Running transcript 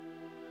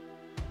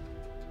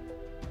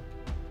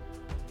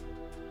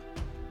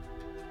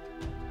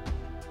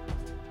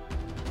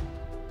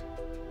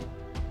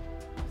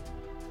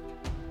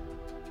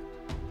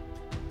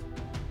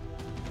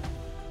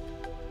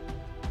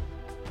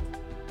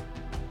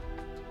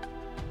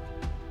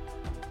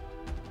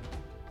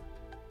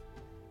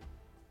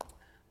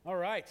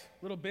right,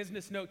 little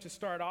business note to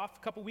start off. A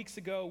couple weeks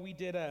ago, we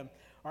did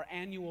our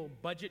annual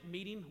budget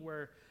meeting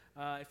where,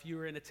 if you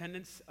were in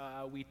attendance,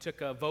 we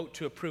took a vote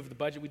to approve the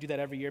budget. We do that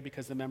every year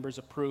because the members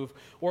approve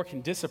or can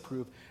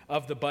disapprove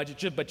of the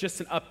budget. But just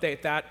an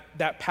update,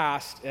 that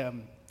passed.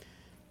 It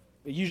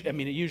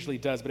usually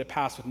does, but it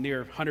passed with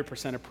near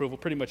 100% approval,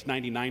 pretty much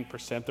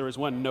 99%. There was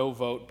one no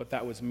vote, but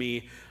that was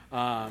me.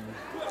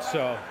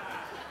 So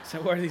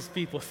what are these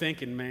people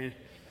thinking, man?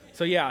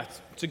 So yeah,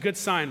 it's a good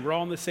sign. We're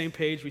all on the same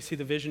page. We see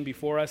the vision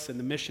before us and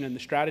the mission and the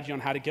strategy on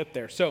how to get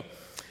there. So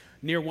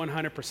near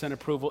 100%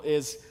 approval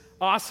is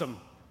awesome.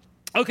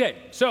 Okay,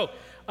 so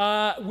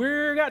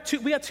we got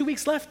 2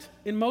 weeks left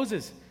in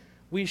Moses.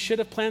 We should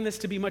have planned this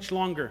to be much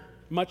longer,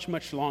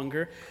 much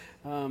longer.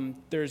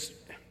 There's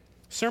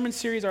sermon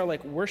series are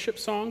like worship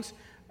songs.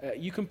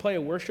 You can play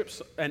a worship,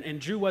 and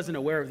Drew wasn't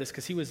aware of this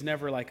because he was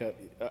never like a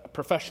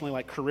professionally,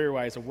 like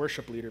career-wise, a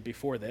worship leader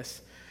before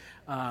this.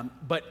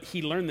 But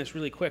he learned this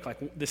really quick.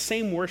 Like the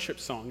same worship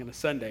song on a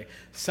Sunday,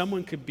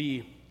 someone could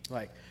be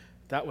like,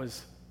 that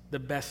was the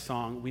best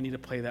song. We need to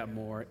play that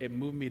more. It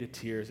moved me to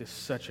tears. It's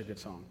such a good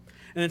song.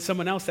 And then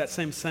someone else that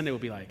same Sunday will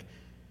be like,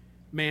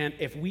 man,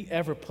 if we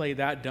ever play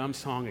that dumb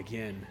song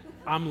again,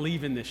 I'm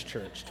leaving this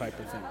church type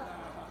of thing.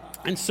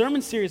 And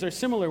sermon series are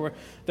similar, where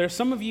there are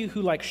some of you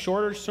who like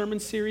shorter sermon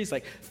series,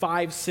 like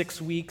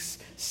 5-6 weeks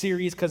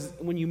series, because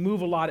when you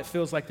move a lot, it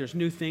feels like there's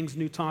new things,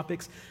 new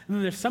topics. And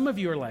then there's some of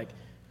you who are like,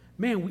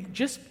 man, we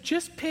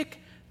just pick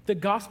the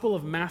Gospel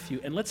of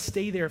Matthew and let's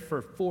stay there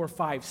for 4,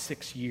 5,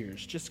 6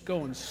 years, just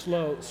going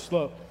slow.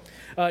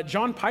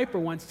 John Piper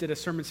once did a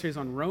sermon series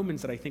on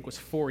Romans that I think was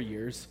 4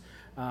 years,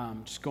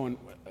 just going.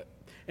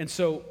 And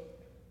so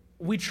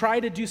we try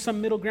to do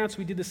some middle ground. So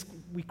we did this.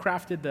 We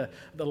crafted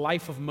the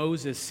Life of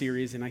Moses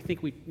series, and I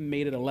think we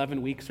made it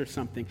 11 weeks or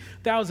something.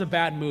 That was a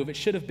bad move. It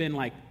should have been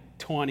like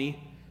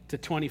 20 to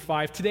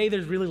 25. Today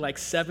there's really like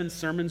 7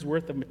 sermons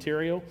worth of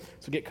material,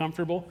 so get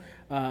comfortable.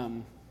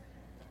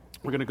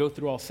 We're going to go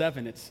through all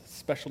 7. It's a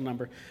special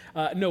number.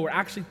 No, we're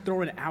actually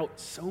throwing out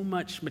so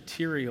much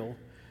material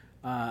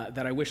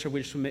that I wish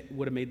would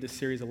have made this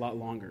series a lot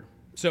longer.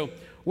 So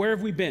where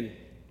have we been?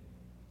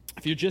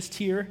 If you're just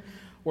here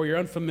or you're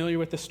unfamiliar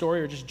with the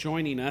story or just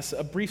joining us,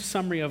 a brief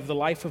summary of the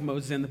life of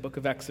Moses in the book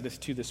of Exodus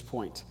to this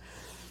point.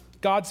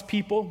 God's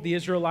people, the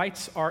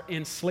Israelites, are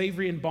in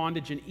slavery and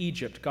bondage in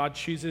Egypt. God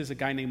chooses a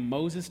guy named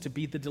Moses to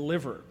be the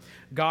deliverer.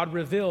 God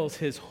reveals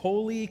his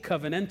holy,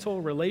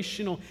 covenantal,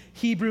 relational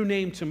Hebrew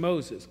name to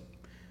Moses,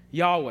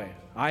 Yahweh,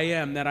 I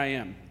am that I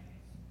am.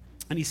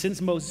 And he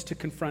sends Moses to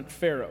confront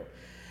Pharaoh.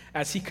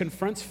 As he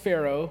confronts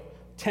Pharaoh,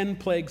 10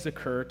 plagues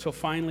occur till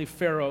finally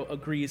Pharaoh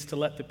agrees to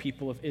let the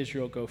people of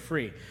Israel go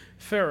free.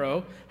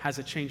 Pharaoh has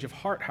a change of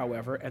heart,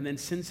 however, and then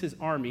sends his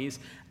armies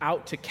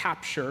out to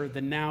capture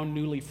the now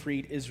newly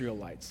freed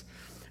Israelites.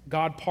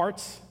 God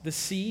parts the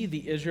sea,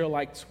 the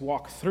Israelites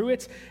walk through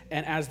it,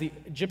 and as the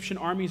Egyptian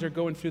armies are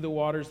going through the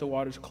waters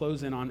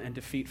close in on and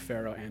defeat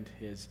Pharaoh and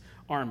his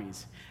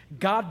armies.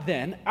 God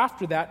then,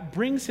 after that,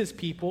 brings his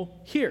people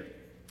here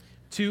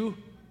to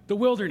the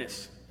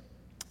wilderness.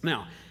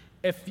 Now,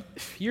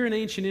 if you're an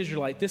ancient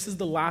Israelite, this is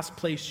the last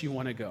place you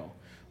want to go.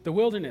 The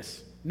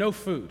wilderness, no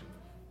food,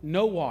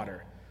 no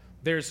water.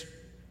 There's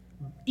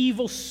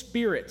evil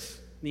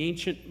spirits. The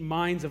ancient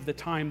minds of the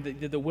time,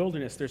 the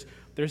wilderness,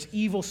 there's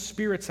evil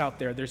spirits out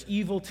there. There's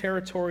evil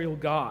territorial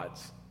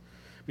gods.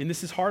 I mean,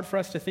 this is hard for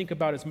us to think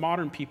about as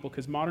modern people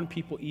because modern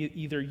people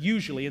either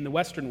usually in the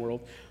Western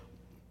world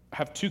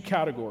have 2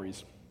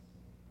 categories.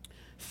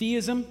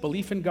 Theism,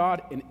 belief in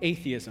God, and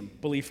atheism,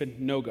 belief in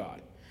no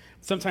God.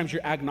 Sometimes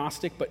you're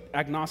agnostic, but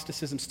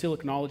agnosticism still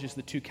acknowledges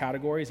the 2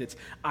 categories. It's,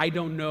 I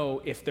don't know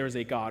if there's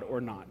a God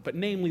or not. But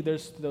namely,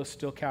 there's those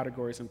still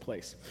categories in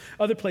place.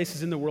 Other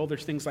places in the world,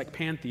 there's things like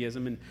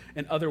pantheism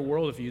and other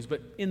worldviews.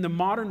 But in the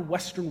modern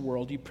Western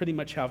world, you pretty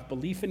much have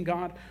belief in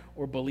God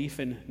or belief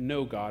in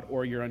no God,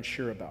 or you're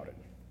unsure about it.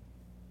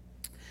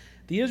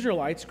 The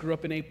Israelites grew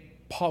up in a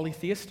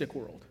polytheistic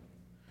world.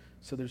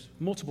 So there's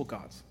multiple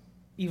gods,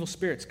 evil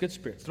spirits, good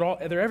spirits.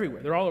 They're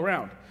everywhere. They're all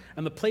around.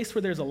 And the place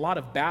where there's a lot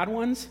of bad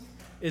ones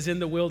is in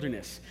the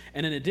wilderness.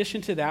 And in addition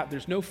to that,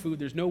 there's no food,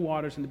 there's no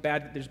waters, and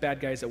there's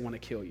bad guys that want to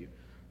kill you.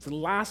 So the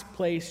last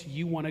place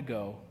you want to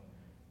go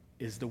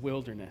is the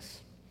wilderness.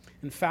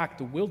 In fact,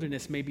 the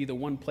wilderness may be the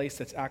one place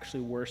that's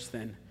actually worse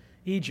than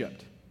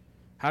Egypt.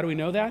 How do we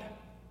know that?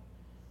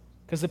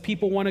 Because the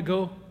people want to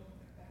go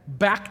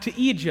back to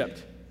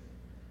Egypt.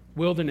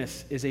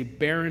 Wilderness is a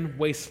barren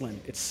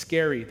wasteland. It's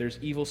scary. There's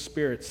evil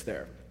spirits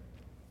there.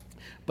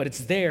 But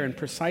it's there and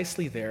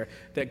precisely there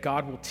that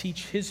God will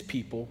teach his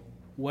people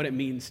what it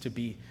means to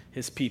be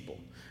his people.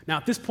 Now,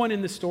 at this point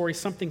in the story,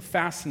 something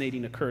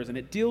fascinating occurs, and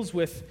it deals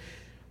with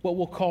what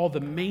we'll call the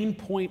main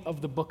point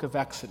of the book of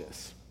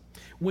Exodus.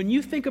 When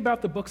you think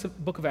about the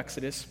book of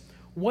Exodus,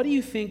 what do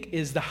you think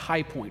is the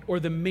high point or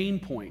the main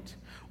point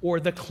or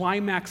the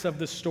climax of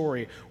the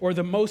story or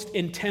the most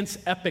intense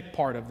epic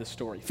part of the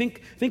story?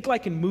 Think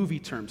like in movie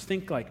terms.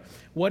 Think like,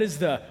 what is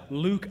the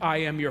Luke, I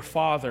am your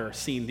father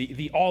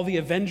scene, all the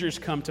Avengers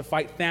come to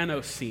fight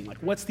Thanos scene? Like,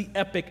 what's the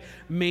epic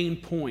main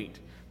point?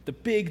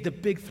 the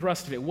big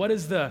thrust of it. What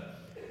is the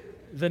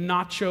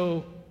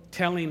Nacho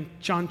telling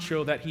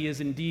Chancho that he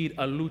is indeed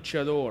a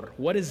luchador?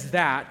 What is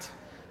that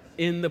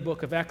in the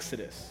book of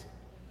Exodus?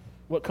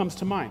 What comes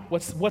to mind?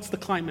 What's the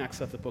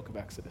climax of the book of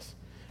Exodus?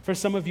 For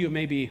some of you, it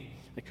may be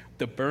like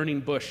the burning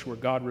bush where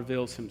God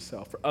reveals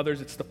himself. For others,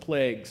 it's the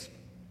plagues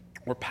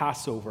or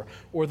Passover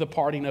or the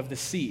parting of the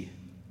sea.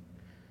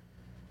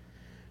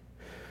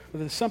 But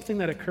there's something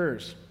that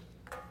occurs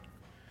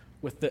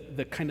with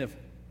the kind of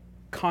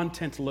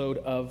content load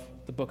of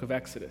the book of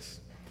Exodus.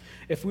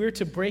 If we were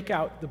to break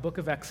out the book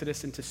of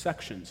Exodus into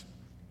sections,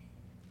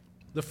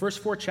 the first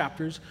 4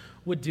 chapters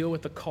would deal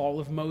with the call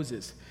of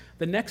Moses.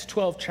 The next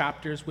 12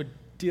 chapters would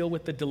deal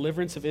with the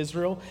deliverance of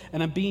Israel,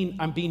 and I'm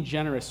being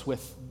generous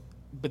with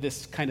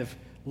this kind of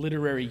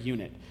literary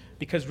unit,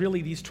 because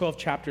really these 12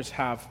 chapters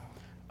have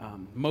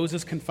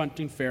Moses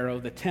confronting Pharaoh,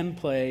 the 10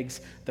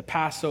 plagues, the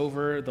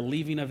Passover, the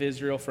leaving of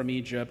Israel from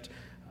Egypt,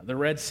 the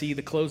Red Sea,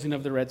 the closing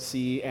of the Red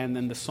Sea, and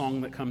then the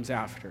song that comes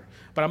after.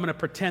 But I'm going to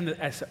pretend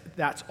that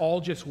that's all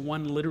just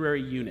one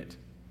literary unit.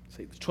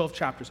 Say 12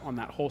 chapters on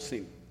that whole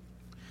scene.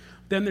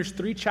 Then there's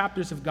 3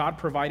 chapters of God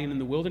providing in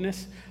the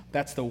wilderness.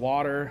 That's the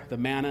water, the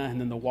manna,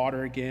 and then the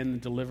water again,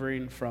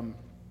 delivering from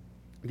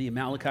the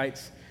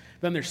Amalekites.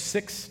 Then there's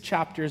 6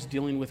 chapters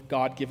dealing with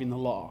God giving the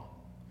law.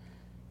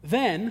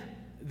 Then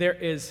there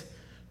is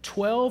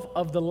 12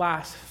 of the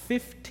last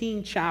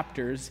 15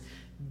 chapters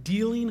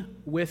dealing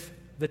with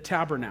the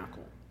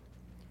tabernacle.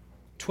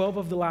 12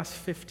 of the last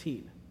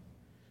 15.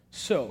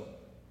 So,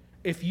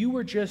 if you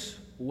were just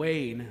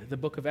weighing the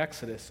book of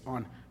Exodus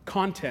on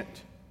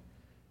content,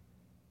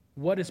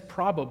 what is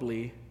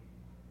probably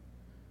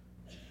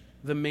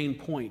the main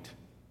point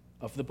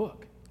of the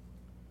book?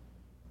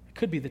 It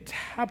could be the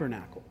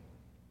tabernacle,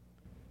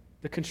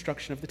 the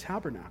construction of the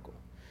tabernacle.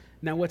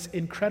 Now, what's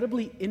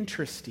incredibly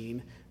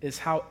interesting is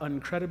how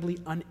incredibly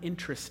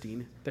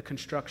uninteresting the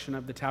construction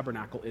of the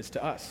tabernacle is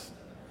to us.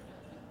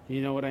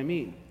 You know what I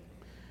mean?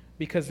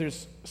 Because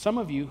there's some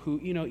of you who,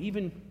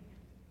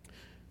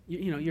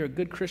 you're a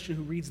good Christian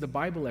who reads the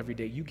Bible every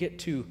day. You get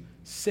to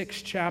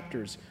 6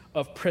 chapters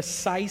of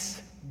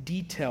precise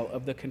detail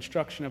of the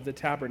construction of the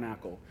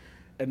tabernacle,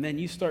 and then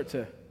you start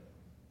to,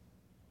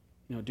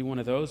 do one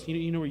of those.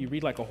 You know where you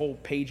read like a whole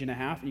page and a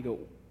half, and you go,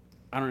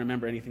 I don't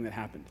remember anything that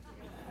happened.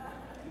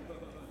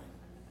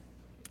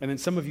 And then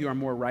some of you are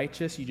more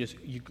righteous.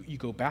 You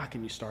go back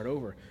and you start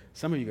over.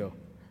 Some of you go,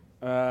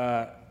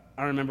 I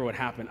don't remember what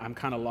happened. I'm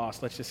kind of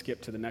lost. Let's just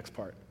skip to the next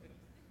part.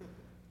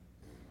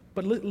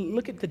 But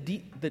look at the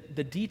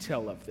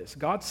detail of this.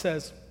 God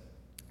says,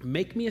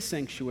 make me a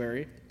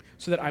sanctuary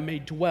so that I may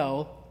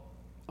dwell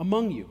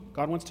among you.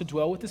 God wants to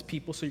dwell with his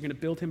people, so you're going to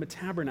build him a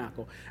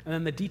tabernacle. And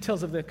then the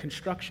details of the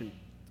construction.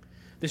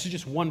 This is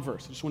just one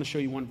verse. I just want to show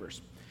you one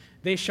verse.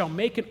 They shall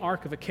make an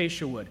ark of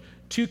acacia wood.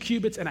 2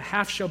 cubits and a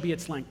half shall be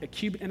its length, 1.5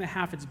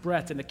 cubits its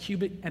breadth, and 1.5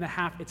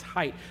 cubits its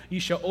height. You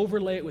shall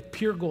overlay it with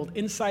pure gold,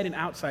 inside and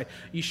outside.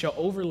 You shall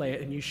overlay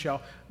it, and you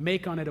shall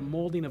make on it a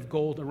molding of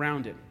gold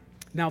around it.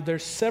 Now,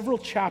 there's several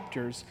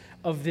chapters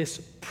of this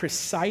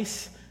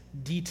precise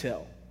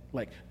detail.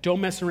 Like, don't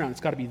mess around.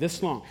 It's got to be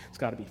this long. It's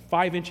got to be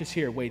 5 inches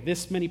here, weigh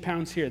this many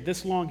pounds here,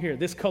 this long here,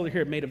 this color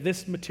here, made of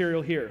this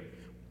material here.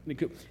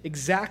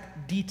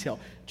 Exact detail,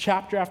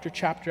 chapter after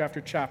chapter after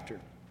chapter.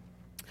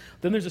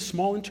 Then there's a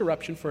small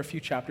interruption for a few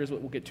chapters,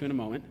 what we'll get to in a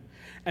moment.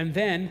 And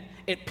then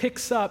it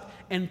picks up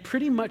and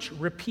pretty much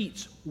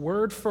repeats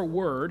word for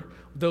word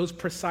those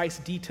precise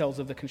details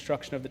of the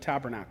construction of the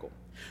tabernacle.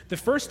 The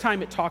first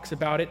time it talks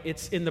about it,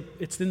 it's in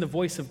the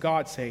voice of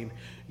God saying,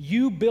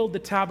 you build the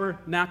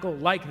tabernacle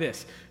like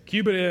this, 1.5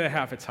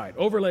 cubits its height,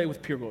 overlay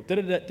with pure gold,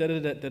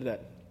 da-da-da-da-da-da-da-da.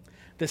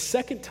 The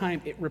second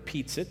time it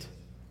repeats it,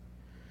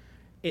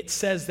 it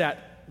says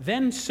that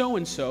then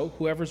so-and-so,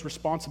 whoever's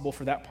responsible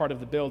for that part of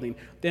the building,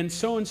 then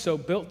so-and-so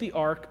built the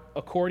ark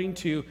according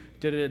to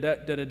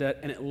da-da-da-da-da-da,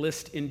 and it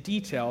lists in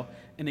detail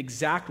an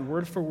exact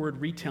word-for-word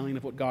retelling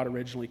of what God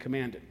originally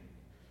commanded.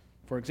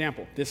 For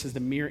example, this is the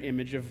mirror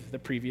image of the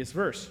previous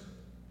verse.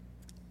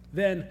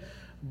 Then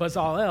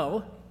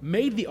Bezalel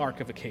made the ark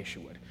of acacia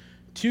wood.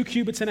 2.5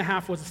 cubits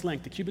was its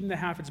length, 1.5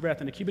 cubits its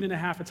breadth, and 1.5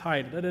 cubits its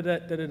height,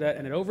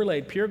 and it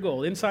overlaid pure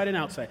gold inside and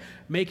outside,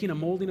 making a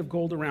molding of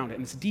gold around it.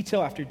 And it's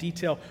detail after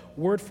detail,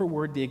 word for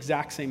word, the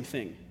exact same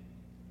thing.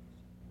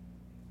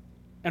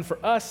 And for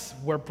us,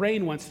 where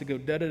brain wants to go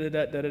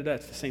da-da-da-da-da-da-da,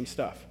 it's the same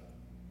stuff.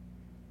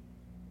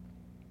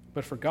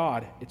 But for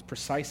God, it's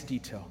precise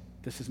detail.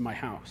 This is my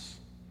house.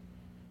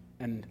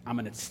 And I'm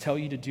going to tell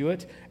you to do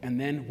it, and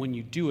then when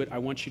you do it, I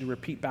want you to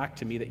repeat back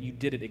to me that you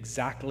did it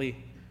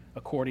exactly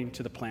according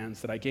to the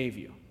plans that I gave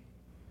you.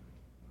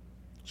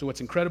 So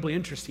what's incredibly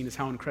interesting is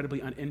how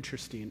incredibly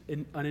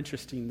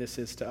uninteresting this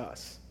is to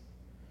us.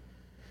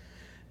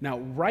 Now,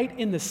 right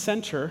in the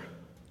center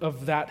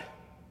of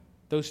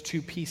those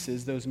 2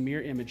 pieces, those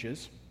mirror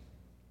images,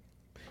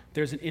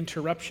 there's an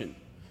interruption.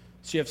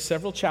 So you have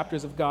several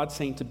chapters of God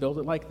saying to build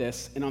it like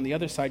this, and on the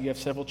other side you have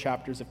several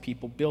chapters of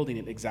people building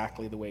it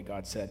exactly the way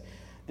God said.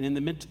 And in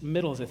the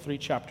middle is a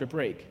 3-chapter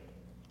break.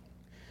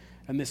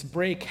 And this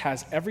break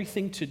has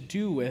everything to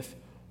do with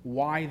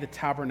why the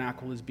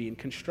tabernacle is being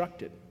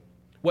constructed.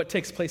 What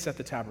takes place at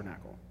the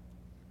tabernacle?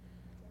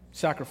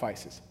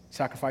 Sacrifices.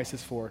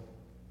 Sacrifices for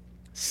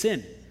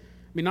sin.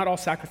 I mean, not all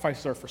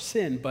sacrifices are for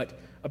sin, but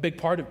a big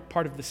part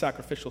of the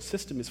sacrificial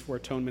system is for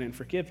atonement and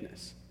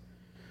forgiveness.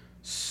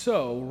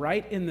 So,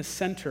 right in the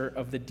center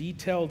of the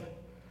detailed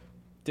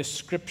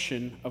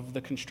description of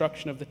the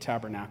construction of the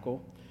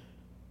tabernacle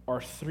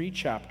are 3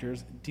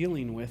 chapters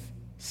dealing with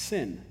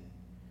sin,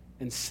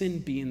 and sin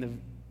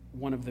being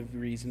one of the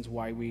reasons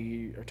why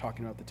we are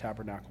talking about the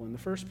tabernacle in the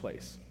first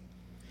place.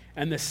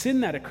 And the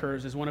sin that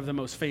occurs is one of the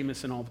most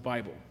famous in all the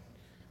Bible.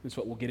 That's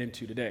what we'll get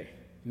into today.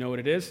 You know what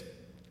it is?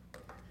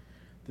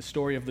 The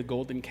story of the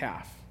golden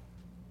calf,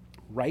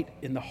 right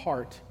in the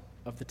heart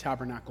of the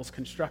tabernacle's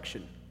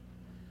construction.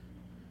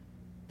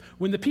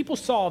 When the people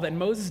saw that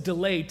Moses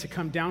delayed to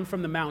come down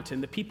from the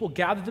mountain, the people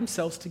gathered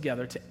themselves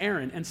together to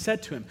Aaron and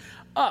said to him,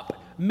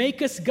 "Up,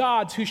 make us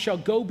gods who shall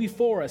go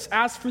before us.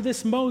 As for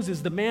this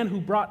Moses, the man who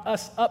brought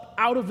us up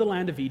out of the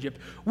land of Egypt,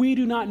 we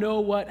do not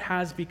know what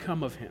has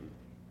become of him."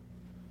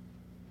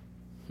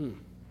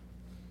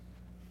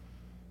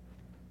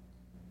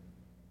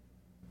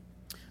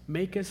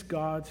 Make us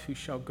gods who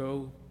shall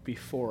go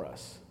before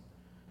us.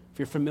 If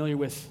you're familiar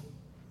with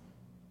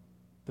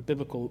the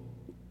biblical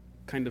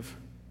kind of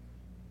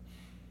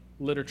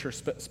literature,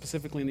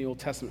 specifically in the Old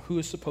Testament, who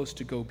is supposed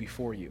to go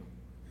before you?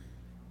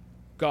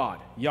 God,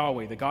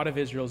 Yahweh, the God of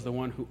Israel, is the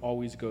one who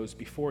always goes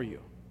before you.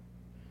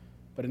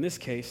 But in this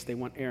case, they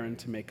want Aaron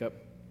to make up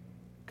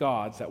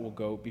gods that will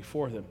go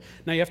before them.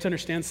 Now you have to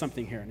understand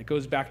something here, and it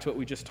goes back to what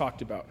we just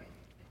talked about.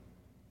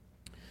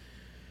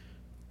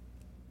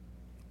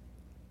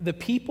 The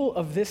people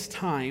of this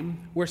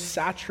time were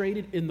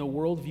saturated in the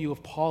worldview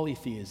of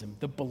polytheism,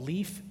 the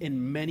belief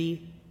in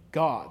many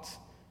gods.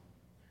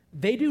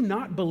 They do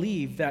not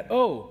believe that,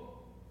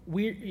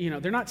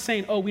 they're not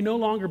saying, we no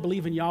longer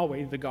believe in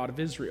Yahweh, the God of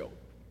Israel,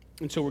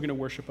 and so we're going to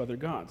worship other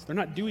gods. They're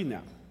not doing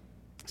that.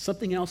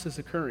 Something else is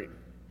occurring.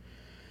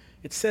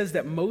 It says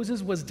that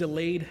Moses was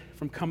delayed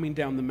from coming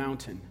down the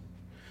mountain.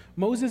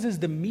 Moses is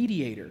the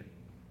mediator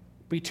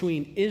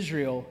between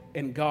Israel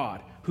and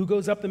God. Who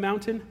goes up the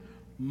mountain?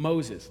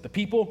 Moses. The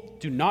people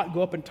do not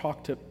go up and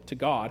talk to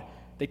God.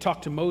 They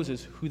talk to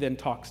Moses, who then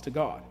talks to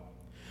God.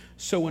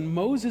 So when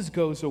Moses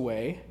goes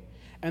away,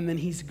 and then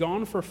he's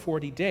gone for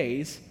 40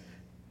 days,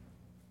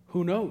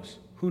 who knows?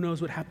 Who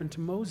knows what happened to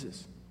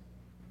Moses?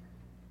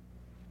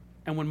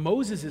 And when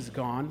Moses is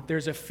gone,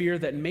 there's a fear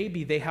that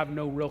maybe they have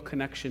no real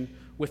connection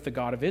with the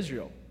God of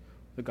Israel,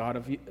 the God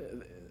of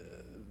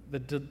the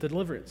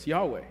deliverance,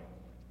 Yahweh.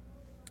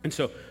 And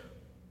so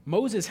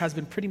Moses has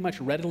been pretty much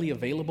readily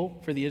available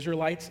for the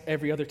Israelites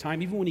every other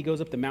time. Even when he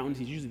goes up the mountains,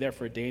 he's usually there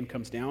for a day and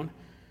comes down.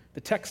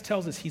 The text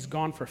tells us he's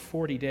gone for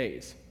 40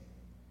 days.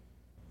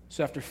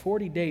 So after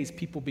 40 days,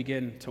 people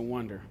begin to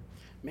wonder,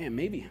 man,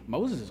 maybe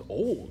Moses is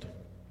old.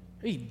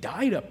 Maybe he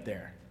died up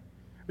there.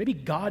 Maybe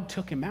God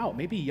took him out.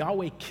 Maybe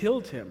Yahweh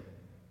killed him.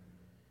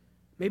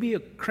 Maybe a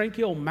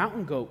cranky old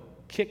mountain goat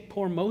kicked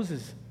poor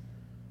Moses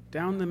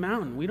down the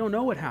mountain. We don't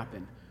know what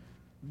happened.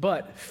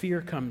 But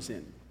fear comes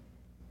in.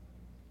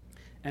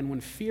 And when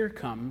fear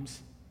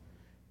comes,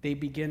 they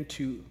begin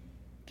to,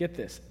 get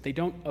this, they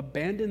don't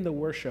abandon the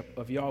worship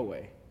of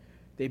Yahweh.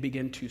 They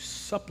begin to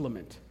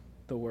supplement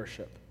the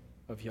worship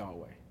of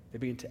Yahweh. They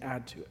begin to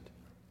add to it.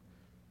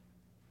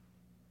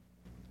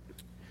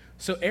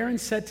 So Aaron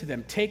said to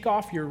them, "Take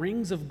off your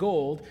rings of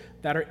gold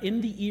that are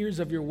in the ears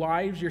of your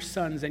wives, your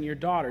sons, and your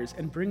daughters,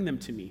 and bring them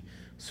to me."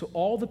 So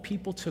all the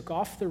people took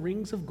off the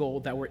rings of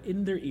gold that were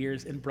in their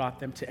ears and brought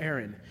them to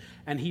Aaron.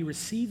 And he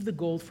received the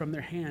gold from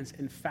their hands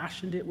and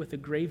fashioned it with a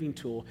graving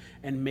tool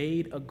and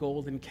made a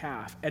golden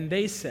calf. And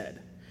they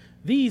said,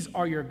 "These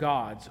are your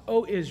gods,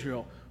 O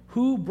Israel,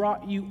 who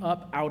brought you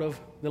up out of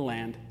the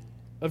land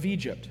of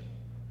Egypt."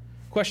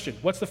 Question,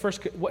 what's the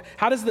first,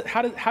 how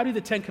do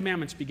the Ten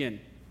Commandments begin?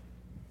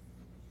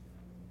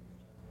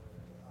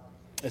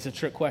 It's a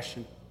trick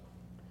question,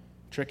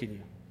 tricking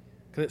you.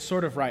 Because it's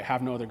sort of right,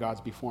 have no other gods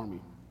before me.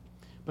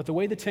 But the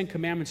way the Ten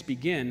Commandments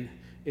begin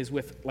is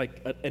with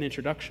an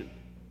introduction.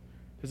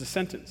 There's a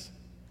sentence,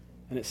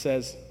 and it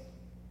says,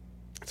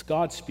 it's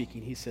God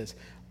speaking. He says,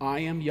 "I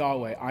am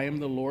Yahweh, I am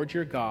the Lord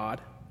your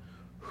God,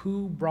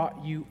 who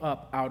brought you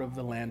up out of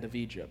the land of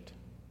Egypt."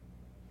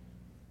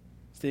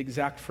 It's the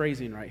exact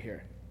phrasing right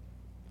here.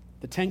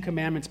 The Ten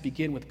Commandments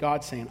begin with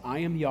God saying, "I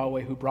am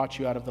Yahweh who brought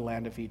you out of the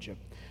land of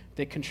Egypt."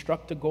 They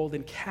construct a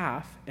golden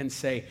calf and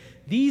say,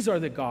 "These are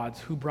the gods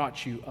who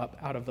brought you up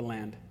out of the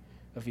land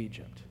of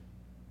Egypt."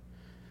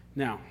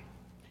 Now,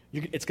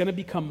 it's going to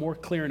become more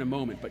clear in a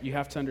moment, but you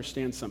have to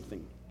understand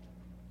something.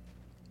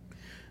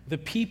 The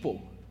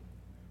people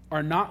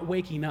are not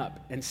waking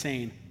up and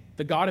saying,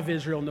 the God of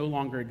Israel no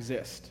longer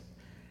exists.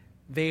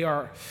 They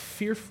are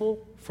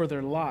fearful for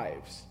their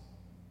lives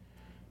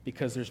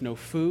because there's no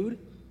food,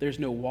 there's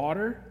no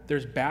water,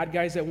 there's bad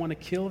guys that want to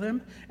kill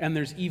them, and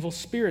there's evil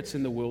spirits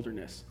in the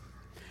wilderness.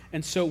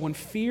 And so when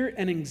fear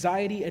and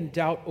anxiety and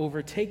doubt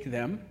overtake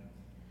them,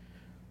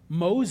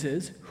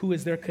 Moses, who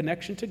is their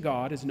connection to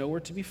God, is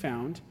nowhere to be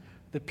found.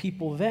 The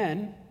people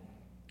then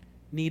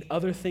need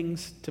other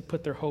things to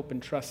put their hope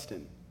and trust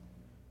in,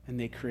 and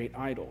they create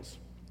idols.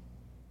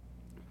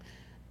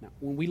 Now,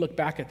 when we look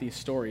back at these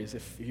stories,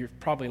 if you're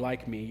probably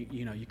like me,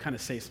 you kind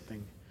of say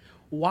something.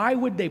 Why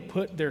would they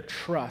put their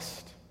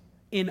trust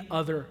in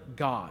other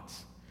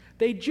gods?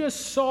 They just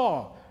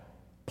saw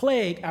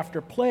plague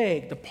after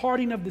plague, the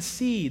parting of the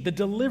sea, the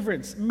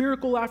deliverance,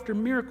 miracle after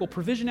miracle,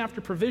 provision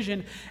after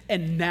provision,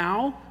 and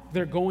now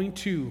they're going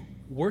to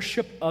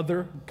worship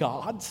other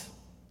gods?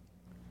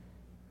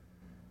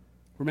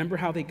 Remember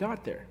how they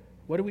got there.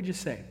 What did we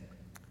just say?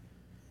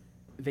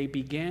 They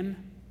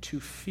began to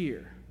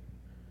fear.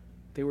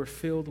 They were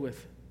filled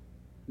with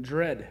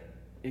dread,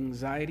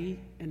 anxiety,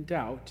 and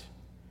doubt,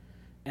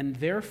 and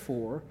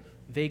therefore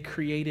they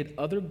created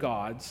other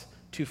gods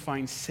to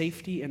find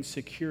safety and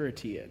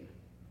security in.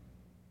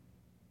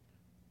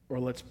 Or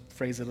let's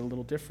phrase it a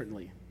little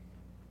differently.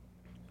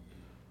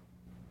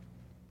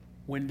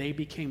 When they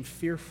became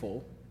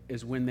fearful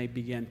is when they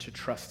began to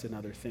trust in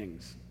other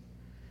things.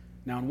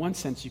 Now, in one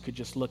sense, you could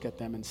just look at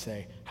them and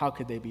say, how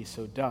could they be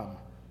so dumb?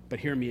 But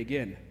hear me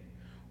again.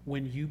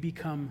 When you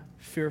become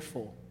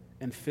fearful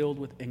and filled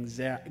with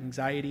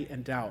anxiety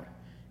and doubt,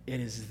 it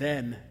is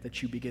then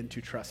that you begin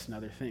to trust in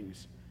other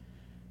things.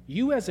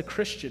 You as a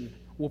Christian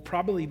will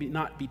probably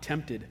not be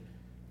tempted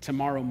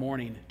tomorrow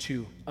morning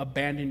to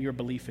abandon your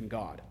belief in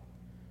God.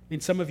 I mean,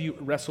 some of you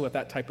wrestle with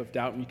that type of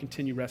doubt and you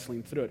continue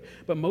wrestling through it.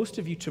 But most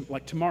of you,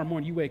 like tomorrow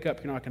morning, you wake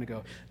up, you're not going to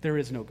go, there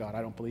is no God,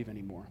 I don't believe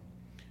anymore.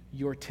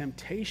 Your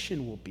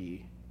temptation will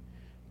be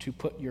to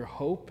put your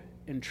hope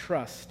and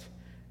trust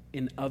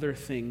in other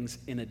things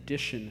in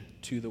addition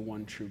to the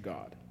one true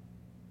God.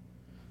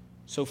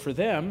 So for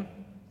them,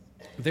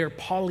 they're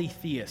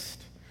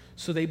polytheist.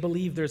 So they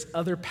believe there's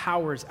other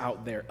powers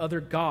out there,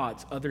 other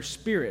gods, other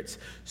spirits.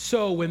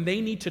 So when they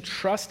need to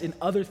trust in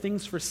other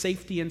things for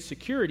safety and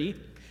security,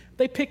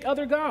 they pick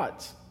other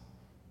gods.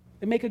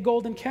 They make a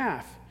golden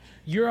calf.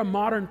 You're a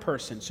modern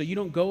person, so you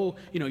don't go,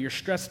 you're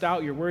stressed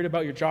out, you're worried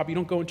about your job, you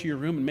don't go into your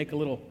room and make a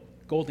little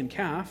golden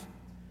calf,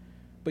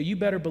 but you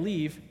better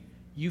believe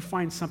you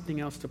find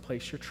something else to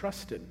place your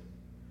trust in.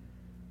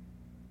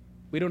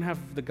 We don't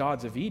have the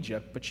gods of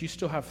Egypt, but you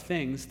still have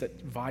things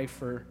that vie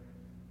for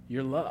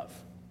your love.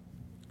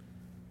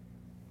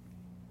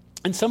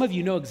 And some of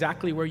you know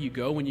exactly where you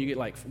go when you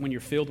get when you're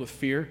filled with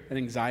fear and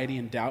anxiety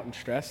and doubt and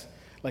stress.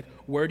 Like,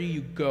 where do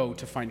you go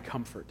to find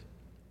comfort?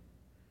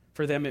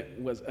 For them, it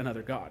was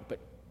another god. But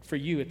for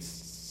you,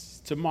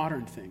 it's a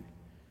modern thing.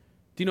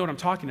 Do you know what I'm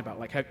talking about?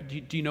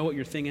 Do you know what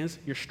your thing is?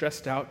 You're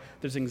stressed out.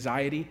 There's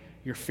anxiety.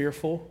 You're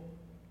fearful.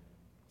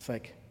 It's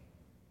like,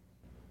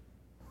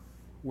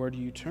 where do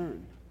you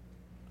turn?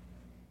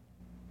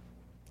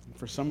 And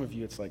for some of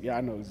you, it's like, yeah,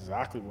 I know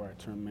exactly where I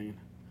turn, man.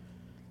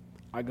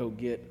 I go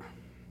get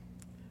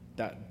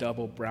that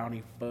double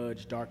brownie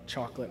fudge dark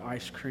chocolate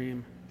ice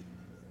cream.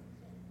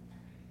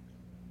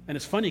 And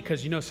it's funny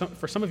because,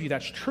 for some of you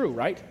that's true,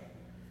 right?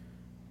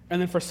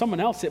 And then for someone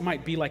else, it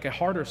might be like a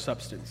harder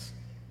substance.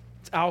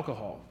 It's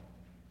alcohol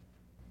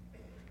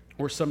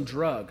or some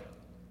drug.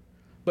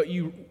 But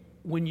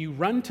when you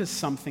run to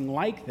something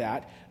like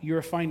that,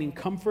 you're finding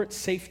comfort,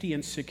 safety,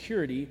 and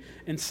security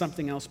in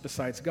something else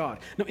besides God.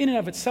 Now, in and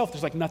of itself,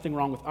 there's nothing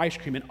wrong with ice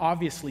cream, and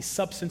obviously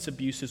substance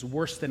abuse is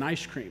worse than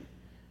ice cream.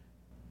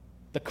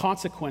 The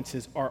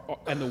consequences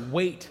and the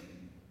weight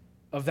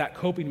of that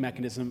coping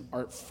mechanism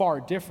are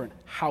far different.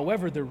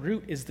 However, the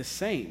root is the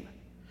same.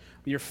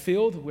 You're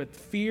filled with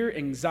fear,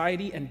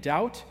 anxiety, and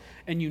doubt,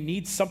 and you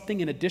need something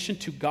in addition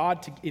to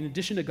God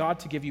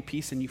to give you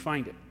peace, and you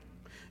find it.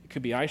 It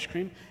could be ice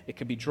cream. It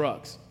could be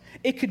drugs.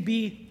 It could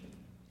be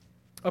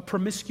a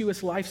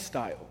promiscuous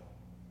lifestyle.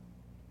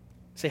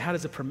 Say, how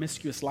does a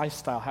promiscuous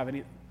lifestyle have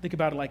any? Think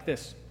about it like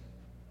this.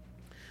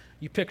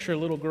 You picture a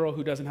little girl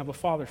who doesn't have a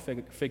father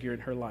figure in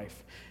her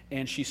life,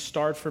 and she's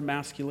starved for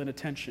masculine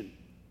attention.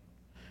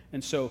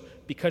 And so,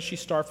 because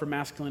she's starved for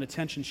masculine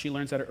attention, she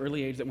learns at an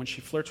early age that when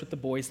she flirts with the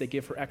boys, they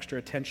give her extra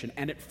attention,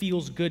 and it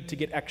feels good to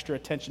get extra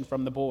attention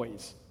from the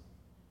boys.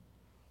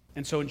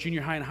 And so in junior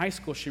high and high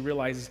school, she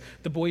realizes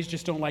the boys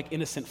just don't like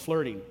innocent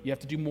flirting. You have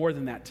to do more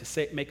than that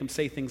to make them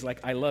say things like,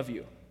 I love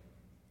you.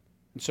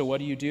 And so what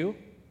do?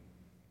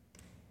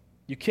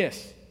 You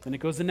kiss. Then it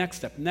goes the next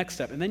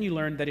step. And then you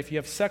learn that if you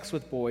have sex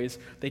with boys,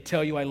 they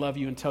tell you I love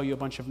you and tell you a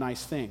bunch of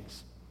nice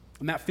things.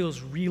 And that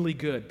feels really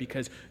good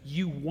because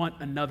you want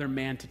another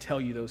man to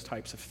tell you those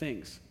types of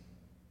things.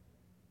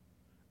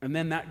 And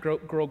then that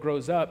girl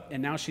grows up,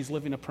 and now she's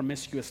living a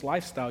promiscuous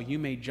lifestyle. You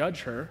may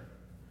judge her,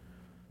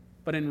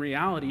 but in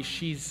reality,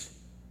 she's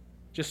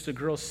just a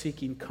girl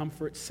seeking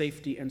comfort,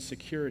 safety, and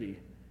security.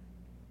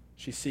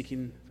 She's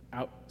seeking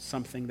out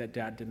something that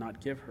dad did not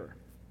give her.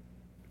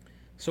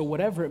 So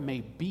whatever it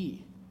may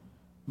be,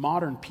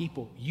 modern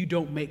people, you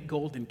don't make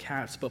golden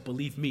calves, but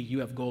believe me, you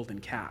have golden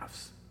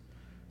calves.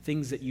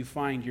 Things that you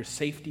find your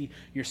safety,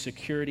 your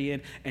security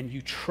in, and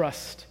you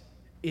trust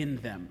in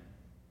them.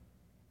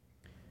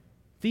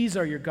 These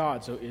are your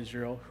gods, O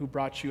Israel, who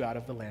brought you out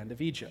of the land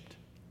of Egypt.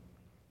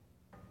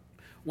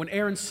 When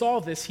Aaron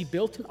saw this, he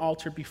built an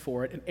altar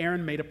before it, and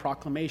Aaron made a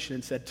proclamation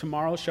and said,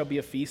 tomorrow shall be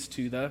a feast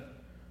to the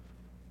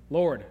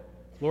Lord.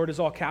 Lord is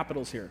all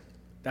capitals here.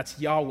 That's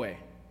Yahweh.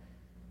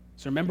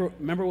 So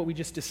remember what we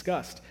just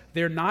discussed.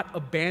 They're not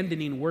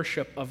abandoning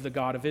worship of the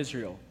God of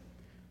Israel.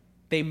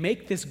 They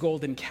make this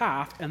golden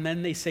calf, and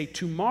then they say,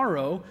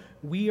 tomorrow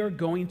we are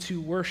going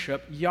to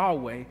worship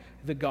Yahweh,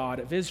 the God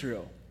of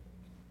Israel.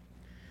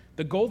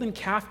 The golden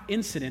calf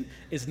incident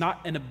is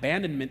not an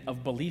abandonment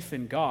of belief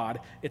in God.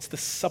 It's the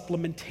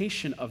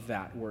supplementation of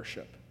that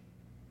worship.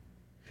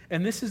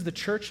 And this is the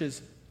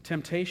church's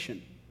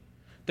temptation.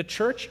 The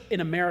church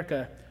in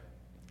America,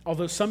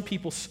 although some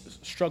people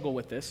struggle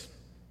with this,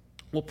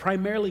 will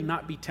primarily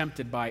not be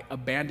tempted by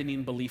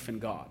abandoning belief in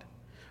God.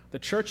 The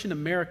church in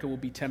America will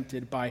be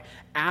tempted by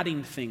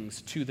adding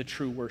things to the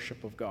true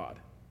worship of God.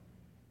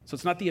 So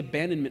it's not the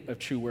abandonment of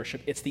true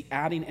worship, it's the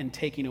adding and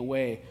taking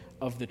away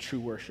of the true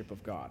worship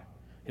of God.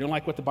 You don't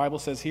like what the Bible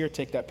says here?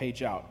 Take that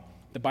page out.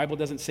 The Bible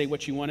doesn't say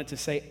what you want it to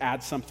say,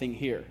 add something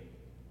here.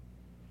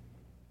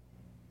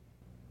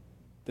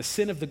 The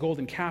sin of the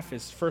golden calf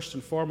is first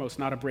and foremost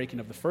not a breaking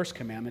of the first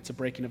commandment, it's a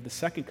breaking of the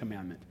second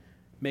commandment.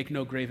 Make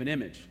no graven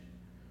image.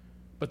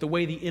 But the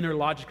way the inner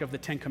logic of the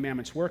Ten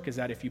Commandments work is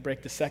that if you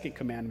break the second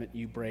commandment,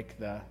 you break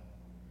the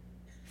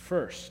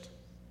first.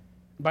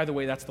 By the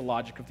way, that's the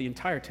logic of the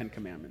entire Ten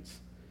Commandments.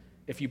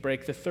 If you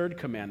break the third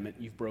commandment,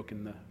 you've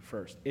broken the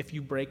first. If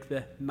you break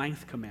the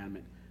ninth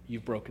commandment,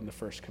 you've broken the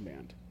first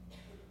command.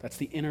 That's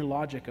the inner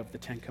logic of the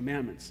Ten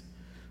Commandments.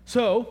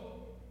 So,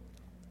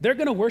 they're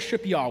going to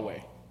worship Yahweh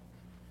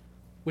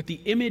with the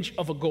image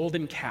of a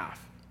golden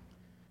calf.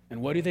 And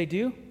what do? They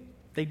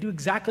do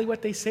exactly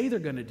what they say they're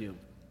going to do.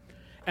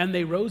 And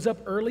they rose up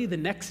early the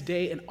next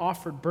day and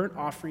offered burnt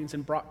offerings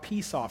and brought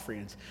peace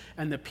offerings.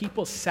 And the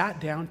people sat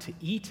down to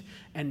eat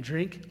and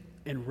drink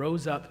and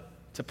rose up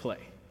to play.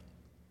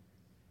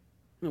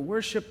 We're going to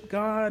worship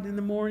God in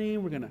the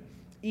morning. We're going to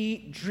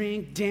eat,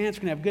 drink, dance.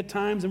 We're going to have good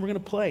times, and we're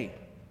going to play.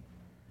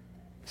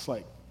 It's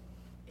like,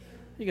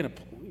 you're going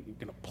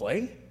to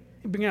play?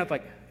 You bring out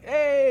like,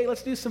 hey,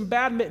 let's do some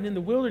badminton in the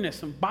wilderness,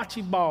 some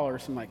bocce ball or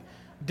some like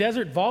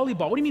desert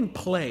volleyball. What do you mean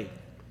play?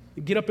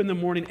 You get up in the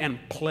morning and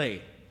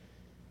play.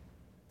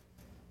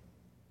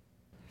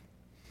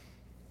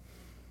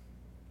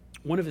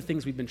 One of the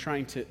things we've been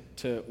trying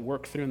to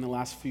work through in the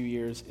last few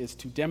years is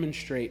to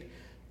demonstrate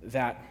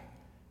that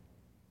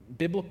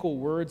biblical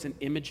words and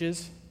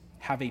images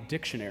have a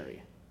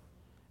dictionary,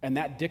 and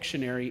that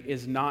dictionary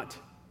is not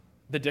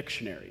the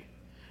dictionary.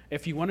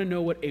 If you want to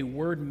know what a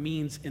word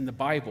means in the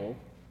Bible,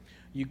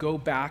 you go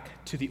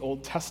back to the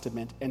Old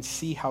Testament and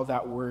see how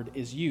that word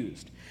is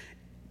used.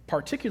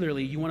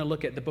 Particularly, you want to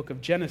look at the book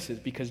of Genesis,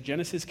 because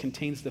Genesis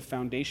contains the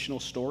foundational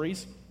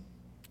stories.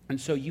 And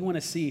so you want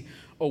to see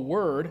a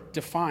word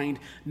defined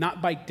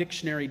not by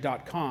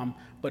dictionary.com,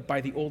 but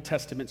by the Old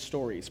Testament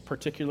stories,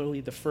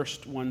 particularly the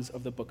first ones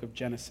of the book of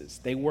Genesis.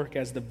 They work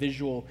as the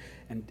visual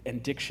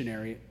and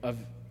dictionary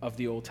of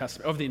the Old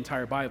Testament, of the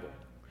entire Bible.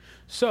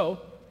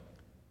 So,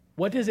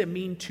 what does it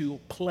mean to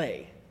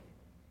play?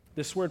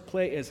 This word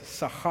play is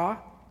saha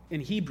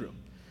in Hebrew.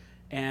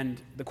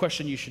 And the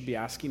question you should be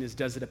asking is,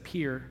 does it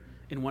appear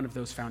in one of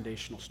those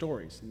foundational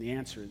stories? And the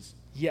answer is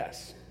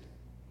yes.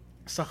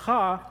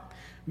 Saha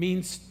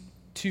means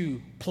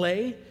to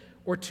play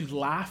or to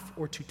laugh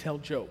or to tell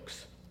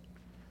jokes.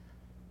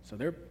 So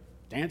they're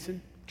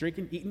dancing,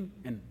 drinking, eating,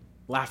 and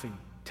laughing,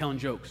 telling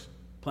jokes,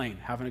 playing,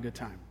 having a good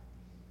time.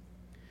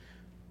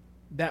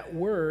 That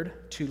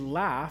word, to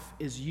laugh,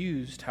 is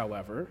used,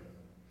 however,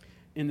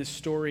 in the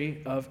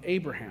story of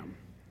Abraham.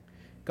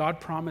 God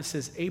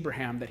promises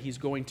Abraham that he's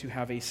going to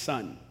have a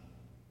son.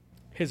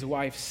 His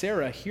wife,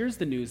 Sarah, hears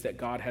the news that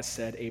God has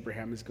said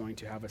Abraham is going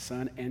to have a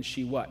son, and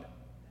she what?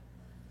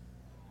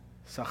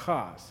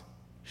 Sachas.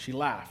 She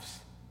laughs.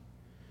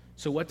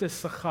 So what does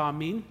sacha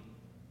mean?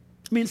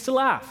 It means to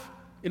laugh.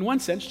 In one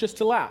sense, just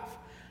to laugh.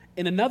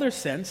 In another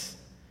sense,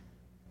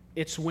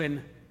 it's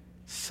when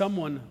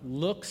someone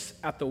looks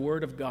at the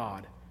Word of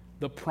God,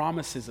 the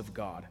promises of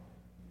God,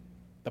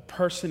 the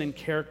person and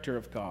character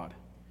of God,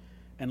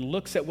 and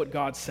looks at what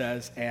God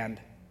says and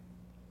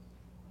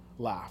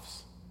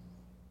laughs.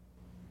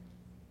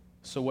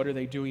 So what are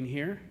they doing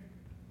here?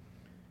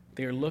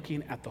 They are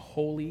looking at the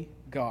holy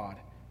God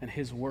and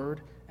His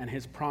Word and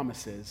His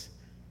promises,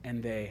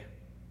 and they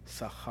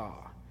sacha.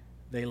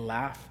 They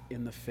laugh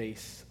in the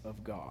face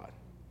of God.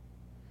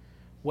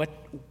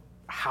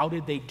 How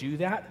did they do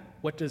that?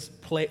 What does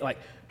play, like,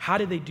 how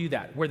did they do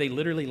that? Were they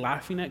literally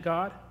laughing at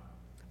God?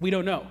 We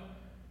don't know.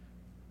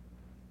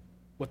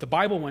 What the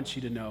Bible wants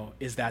you to know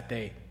is that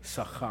they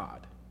sachad.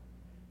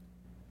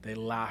 They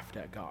laughed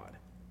at God.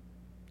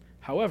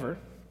 However,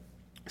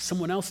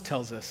 someone else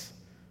tells us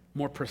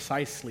more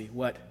precisely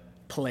what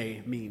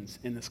play means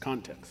in this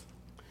context.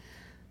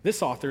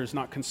 This author is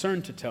not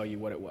concerned to tell you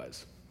what it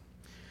was.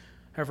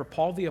 However,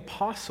 Paul the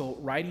Apostle,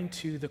 writing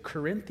to the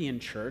Corinthian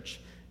church,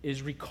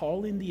 is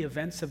recalling the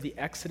events of the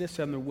Exodus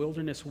and the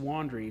wilderness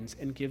wanderings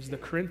and gives the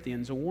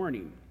Corinthians a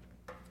warning.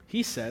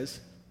 He says,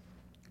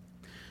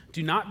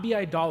 "Do not be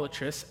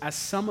idolatrous, as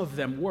some of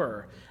them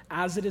were.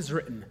 As it is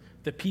written,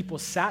 the people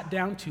sat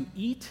down to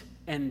eat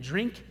and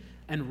drink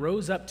and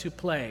rose up to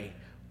play.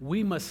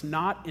 we must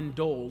not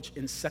indulge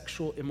in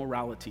sexual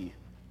immorality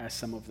as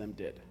some of them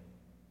did.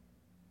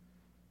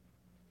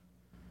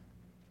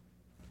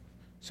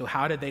 So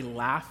how did they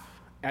laugh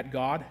at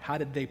God? How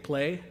did they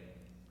play?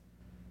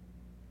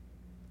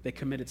 They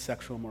committed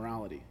sexual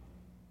immorality.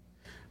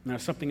 Now,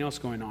 there's something else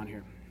going on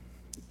here.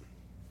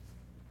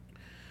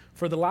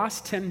 For the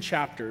last 10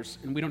 chapters,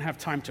 and we don't have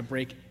time to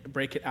break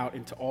it out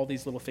into all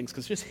these little things,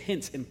 because just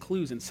hints and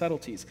clues and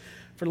subtleties.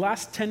 For the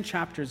last 10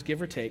 chapters,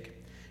 give or take,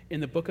 in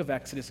the book of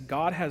Exodus,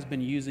 God has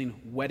been using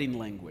wedding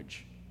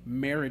language,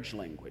 marriage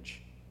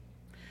language,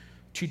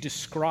 to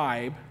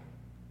describe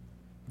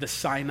the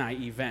Sinai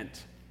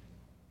event.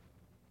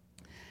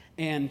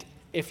 And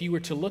if you were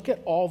to look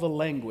at all the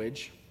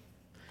language,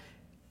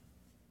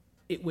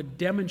 it would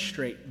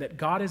demonstrate that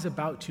God is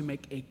about to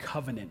make a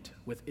covenant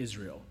with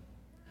Israel.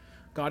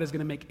 God is going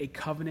to make a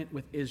covenant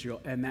with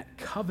Israel, and that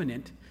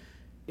covenant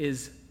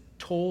is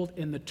told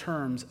in the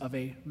terms of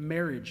a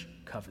marriage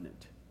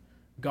covenant.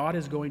 God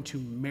is going to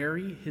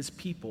marry his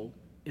people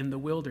in the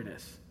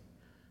wilderness,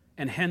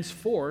 and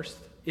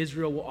henceforth,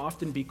 Israel will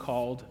often be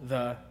called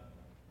the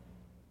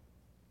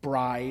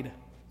bride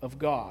of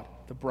God,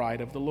 the bride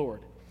of the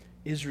Lord.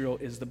 Israel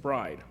is the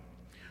bride.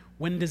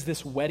 When does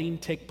this wedding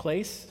take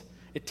place?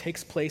 It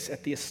takes place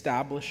at the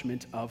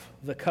establishment of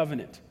the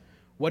covenant.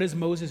 What is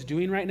Moses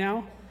doing right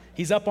now?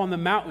 He's up on the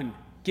mountain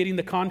getting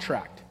the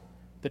contract,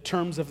 the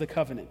terms of the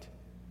covenant.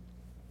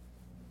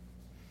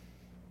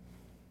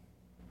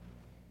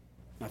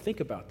 Now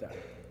think about that.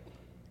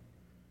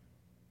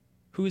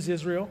 Who is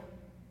Israel?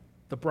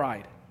 The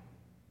bride.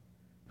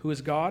 Who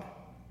is God?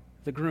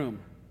 The groom.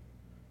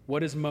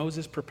 What is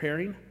Moses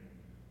preparing?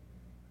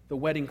 The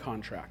wedding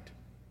contract.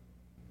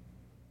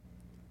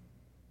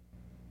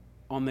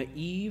 On the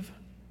eve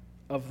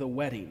of the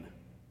wedding,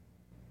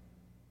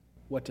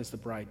 what does the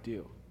bride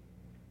do?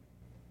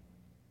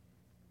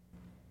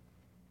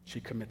 She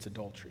commits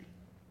adultery.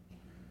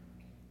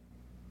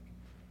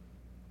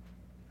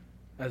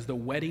 As the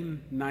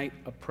wedding night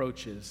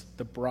approaches,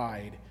 the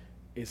bride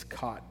is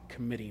caught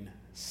committing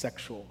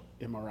sexual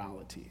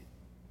immorality.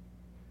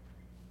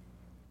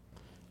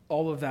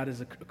 All of that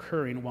is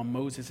occurring while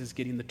Moses is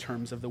getting the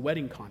terms of the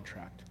wedding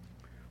contract.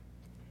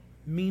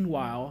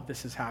 Meanwhile,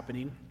 this is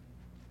happening.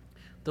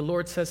 The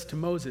Lord says to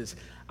Moses,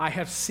 I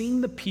have seen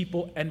the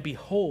people, and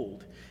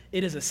behold,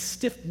 it is a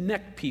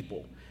stiff-necked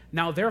people.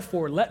 Now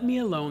therefore, let me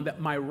alone, that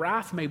my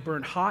wrath may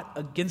burn hot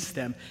against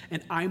them,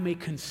 and I may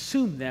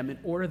consume them, in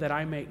order that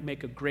I may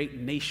make a great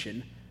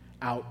nation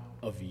out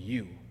of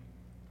you.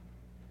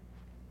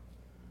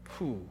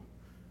 Whew.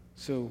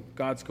 So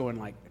God's going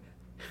like,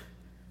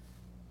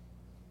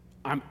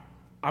 I'm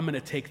going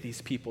to take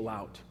these people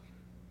out,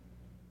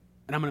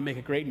 and I'm going to make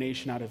a great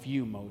nation out of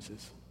you,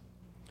 Moses.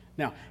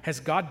 Now, has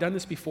God done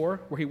this before,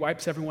 where he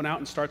wipes everyone out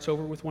and starts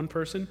over with one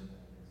person?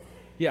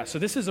 Yeah, so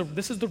this is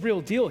the real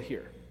deal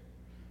here,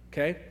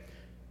 okay?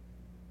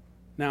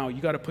 Now,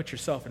 you got to put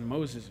yourself in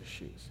Moses'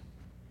 shoes.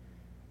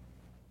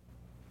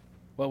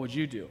 What would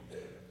you do?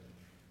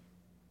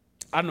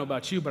 I don't know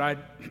about you, but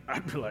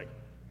I'd be like,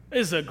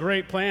 this is a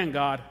great plan,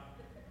 God.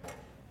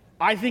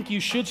 I think you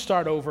should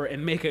start over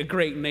and make a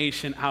great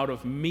nation out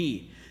of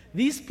me.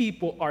 These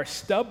people are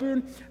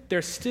stubborn.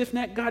 They're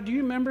stiff-necked. God, do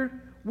you remember?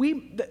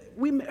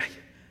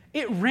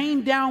 It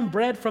rained down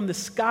bread from the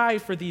sky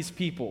for these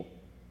people.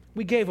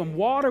 We gave them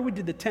water. We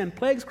did the 10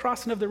 plagues,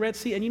 crossing of the Red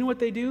Sea. And you know what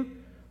they do?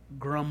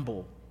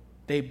 Grumble.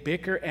 They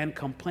bicker and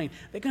complain.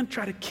 They're going to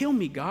try to kill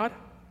me, God.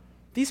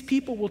 These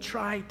people will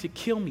try to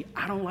kill me.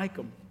 I don't like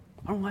them.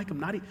 I don't like them.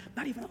 Not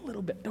even a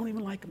little bit. Don't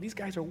even like them. These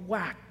guys are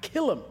whack.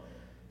 Kill them.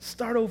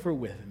 Start over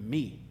with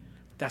me.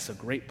 That's a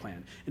great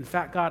plan. In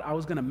fact, God, I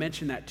was going to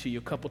mention that to you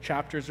a couple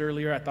chapters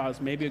earlier. I thought it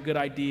was maybe a good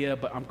idea,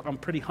 but I'm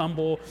pretty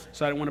humble,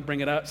 so I didn't want to bring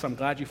it up, so I'm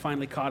glad you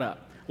finally caught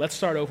up. Let's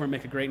start over and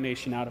make a great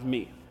nation out of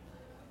me.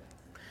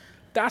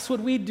 That's what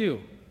we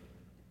do,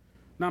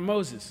 not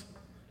Moses.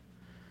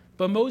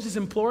 But Moses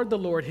implored the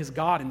Lord, his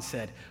God, and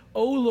said,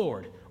 O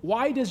Lord,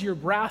 why does your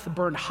wrath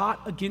burn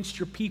hot against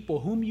your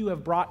people, whom you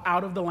have brought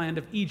out of the land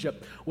of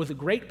Egypt with a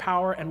great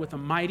power and with a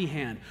mighty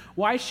hand?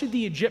 Why should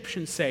the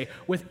Egyptians say,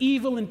 with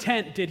evil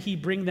intent did he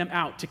bring them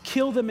out, to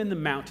kill them in the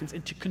mountains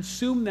and to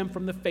consume them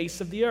from the face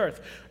of the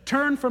earth?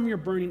 Turn from your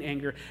burning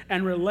anger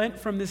and relent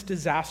from this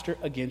disaster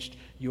against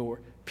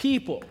your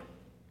people.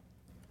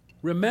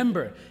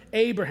 Remember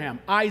Abraham,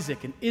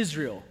 Isaac, and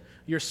Israel,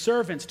 your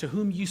servants, to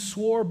whom you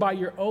swore by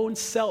your own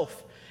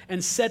self,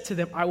 and said to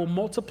them, I will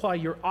multiply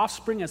your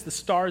offspring as the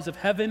stars of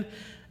heaven,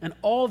 and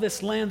all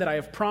this land that I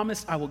have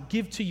promised I will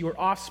give to your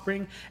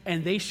offspring,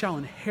 and they shall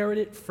inherit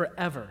it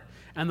forever.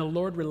 And the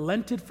Lord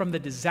relented from the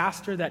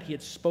disaster that he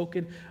had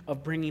spoken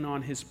of bringing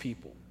on his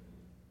people.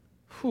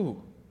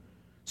 Whew.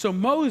 So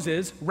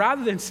Moses,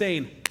 rather than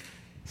saying,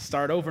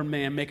 start over,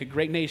 man, make a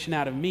great nation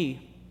out of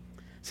me,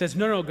 says,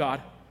 no,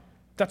 God,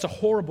 that's a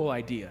horrible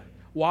idea.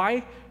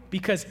 Why?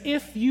 Because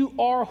if you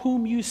are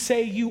whom you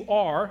say you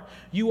are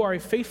a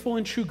faithful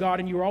and true God,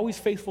 and you are always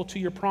faithful to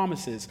your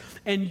promises.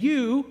 And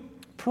you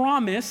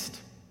promised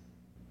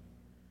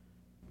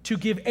to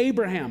give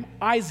Abraham,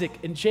 Isaac,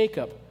 and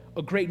Jacob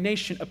a great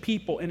nation, a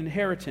people, an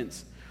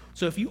inheritance.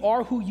 So if you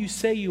are who you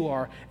say you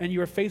are, and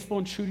you are faithful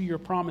and true to your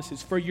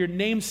promises, for your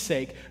name's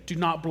sake, do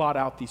not blot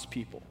out these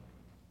people.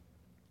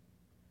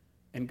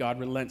 And God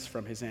relents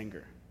from his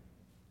anger.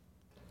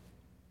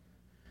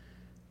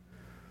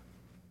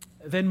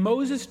 Then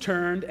Moses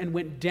turned and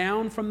went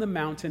down from the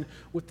mountain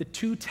with the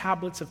 2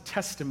 tablets of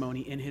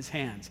testimony in his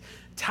hands.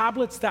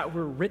 Tablets that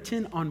were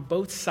written on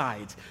both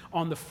sides.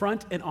 On the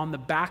front and on the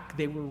back,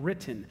 they were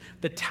written.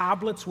 The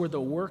tablets were the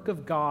work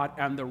of God,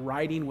 and the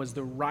writing was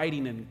the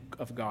writing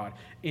of God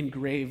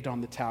engraved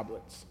on the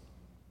tablets.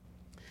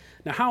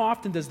 Now, how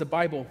often does the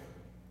Bible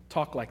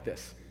talk like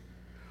this?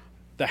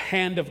 The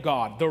hand of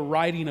God, the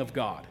writing of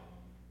God.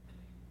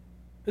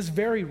 It's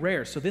very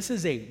rare. So this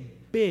is a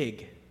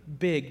big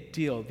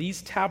deal.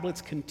 These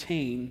tablets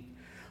contain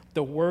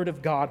the word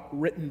of God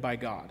written by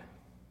God.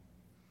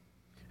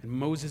 And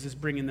Moses is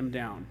bringing them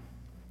down.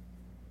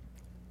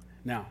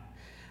 Now,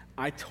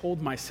 I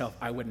told myself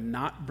I would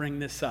not bring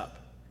this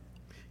up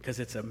because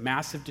it's a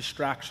massive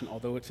distraction,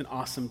 although it's an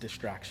awesome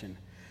distraction.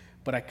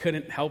 But I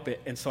couldn't help it,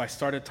 and so I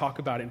started to talk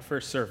about it in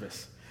first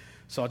service.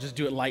 So I'll just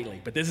do it lightly.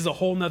 But this is a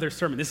whole nother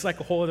sermon. This is like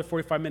a whole other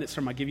 45-minute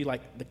sermon. I'll give you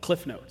like the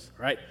cliff notes,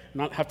 right? I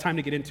don't have time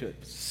to get into it.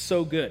 It's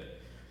so good.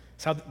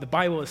 It's how the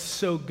Bible is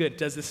so good. It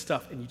does this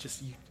stuff, and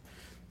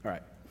all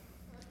right.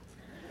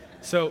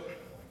 So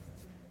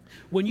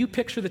when you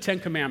picture the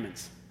 10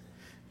 Commandments,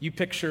 you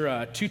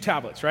picture 2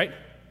 tablets, right?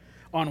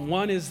 On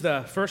one is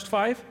the first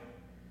 5,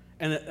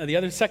 and the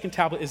other second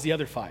tablet is the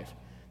other 5.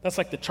 That's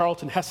like the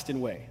Charlton Heston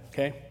way,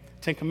 okay?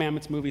 10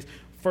 Commandments movies,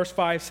 first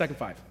 5, second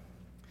 5.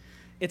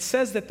 It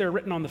says that they're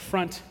written on the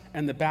front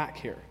and the back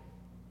here.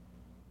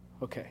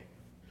 Okay.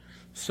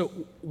 So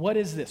what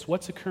is this?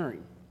 What's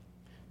occurring?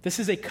 This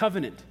is a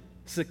covenant.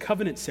 This is a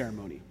covenant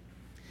ceremony.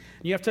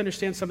 And you have to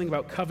understand something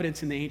about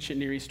covenants in the ancient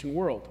Near Eastern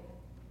world.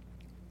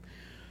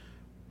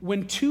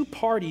 When 2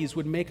 parties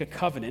would make a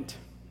covenant,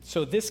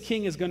 so this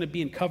king is going to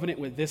be in covenant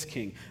with this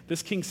king.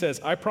 This king says,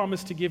 I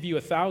promise to give you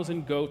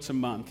 1,000 goats a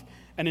month.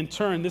 And in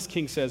turn, this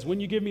king says, when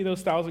you give me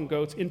those 1,000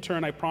 goats, in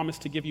turn, I promise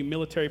to give you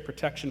military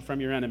protection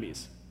from your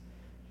enemies.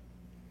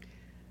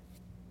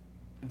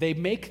 They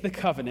make the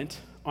covenant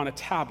on a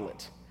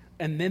tablet,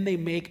 and then they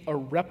make a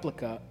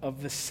replica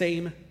of the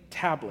same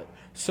tablet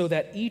so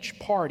that each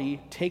party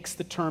takes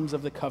the terms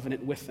of the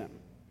covenant with them.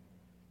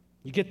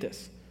 You get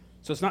this?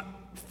 So it's not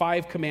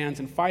 5 commands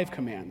and 5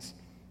 commands.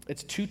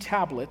 It's 2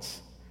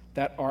 tablets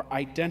that are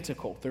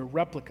identical. They're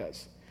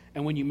replicas.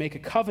 And when you make a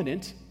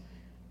covenant,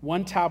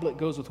 1 tablet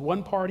goes with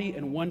one party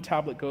and 1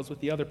 tablet goes with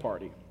the other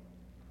party.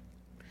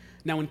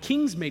 Now, when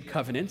kings made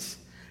covenants,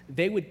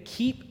 they would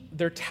keep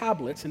their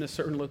tablets in a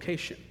certain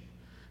location.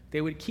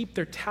 They would keep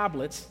their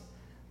tablets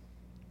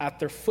at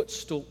their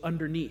footstool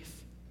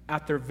underneath,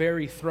 at their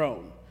very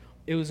throne.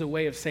 It was a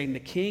way of saying, the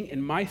king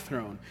and my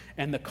throne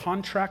and the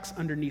contracts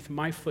underneath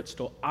my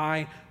footstool,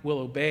 I will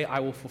obey, I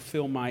will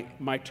fulfill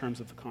my terms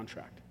of the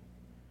contract.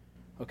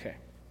 Okay.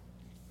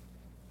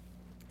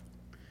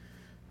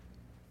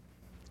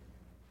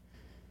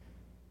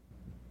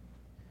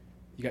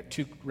 You got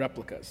 2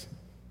 replicas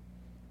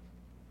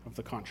of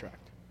the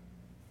contract.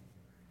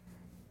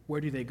 Where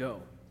do they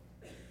go?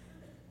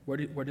 Where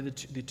do the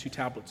 2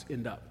 tablets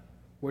end up?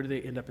 Where do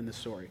they end up in the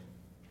story?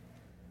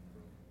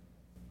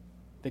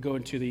 They go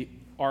into the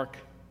Ark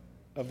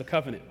of the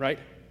Covenant, right?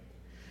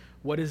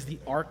 What is the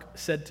Ark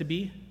said to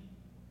be?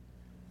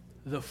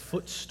 The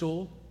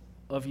footstool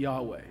of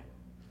Yahweh.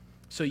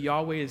 So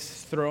Yahweh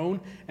is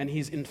throne, and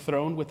he's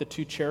enthroned with the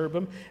 2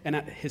 cherubim, and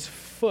at his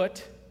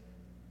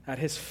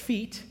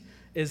feet,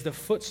 is the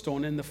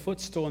footstool, and the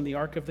footstool in the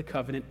Ark of the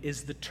Covenant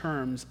is the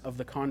terms of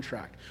the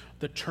contract,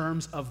 the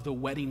terms of the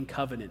wedding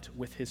covenant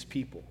with his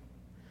people.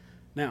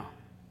 Now,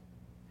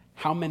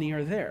 how many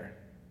are there?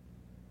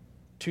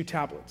 2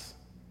 tablets.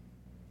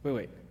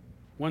 Wait.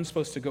 One's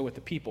supposed to go with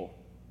the people,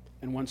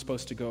 and one's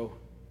supposed to go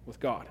with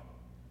God.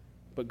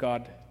 But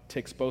God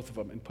takes both of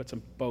them and puts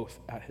them both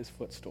at his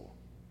footstool.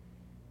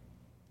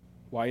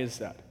 Why is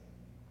that?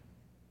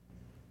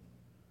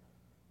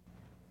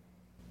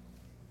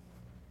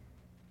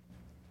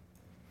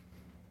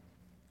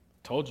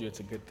 Told you it's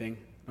a good thing.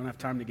 Don't have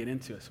time to get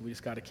into it, so we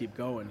just got to keep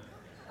going.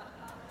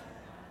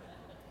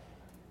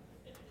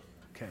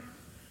 Okay.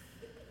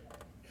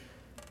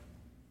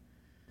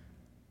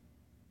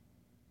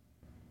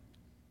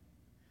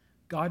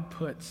 God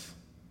puts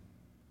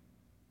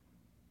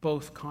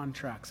both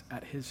contracts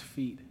at his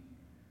feet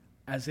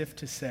as if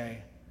to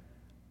say,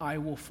 I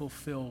will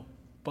fulfill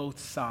both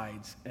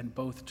sides and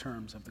both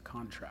terms of the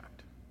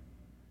contract.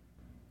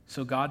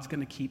 So God's going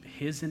to keep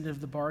his end of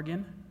the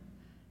bargain,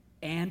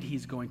 and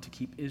he's going to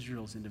keep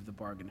Israel's end of the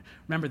bargain.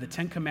 Remember, the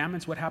 10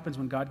 Commandments, what happens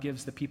when God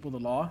gives the people the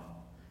law?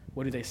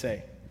 What do they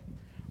say?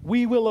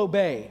 We will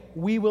obey.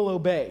 We will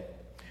obey.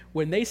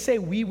 When they say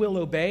we will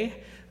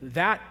obey,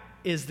 that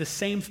is the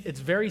same.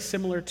 It's very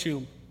similar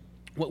to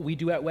what we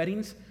do at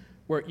weddings,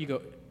 where you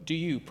go, do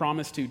you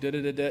promise to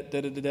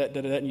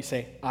da-da-da-da-da-da-da-da-da, and you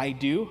say, I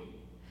do.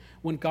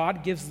 When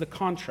God gives the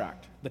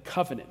contract, the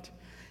covenant,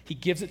 he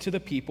gives it to the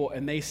people,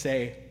 and they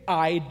say,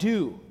 I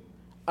do.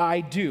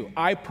 I do.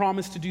 I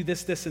promise to do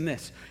this, this, and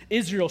this.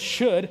 Israel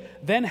should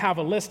then have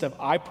a list of,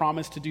 I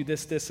promise to do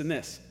this, this, and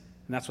this.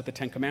 And that's what the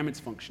Ten Commandments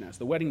function as,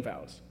 the wedding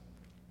vows.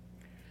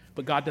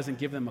 But God doesn't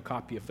give them a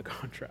copy of the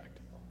contract.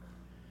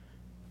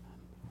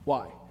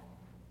 Why?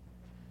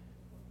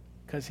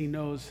 Because he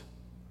knows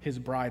his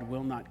bride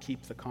will not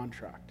keep the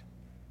contract.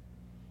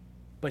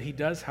 But he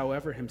does,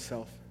 however,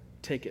 himself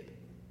take it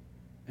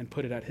and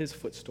put it at his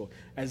footstool,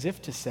 as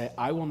if to say,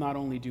 I will not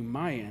only do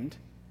my end,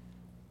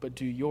 but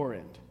do your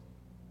end.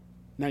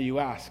 Now you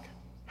ask,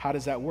 how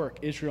does that work?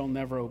 Israel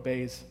never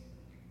obeys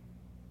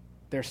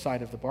their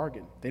side of the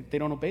bargain. They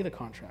don't obey the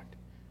contract.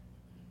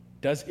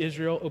 Does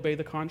Israel obey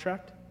the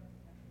contract?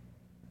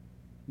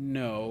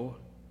 No,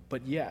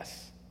 but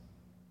yes.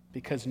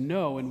 Because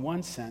no, in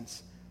one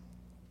sense,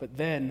 but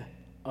then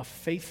a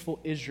faithful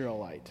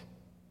Israelite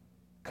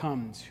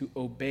comes who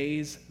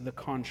obeys the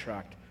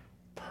contract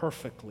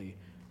perfectly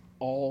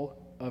all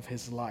of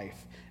his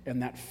life.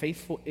 And that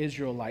faithful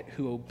Israelite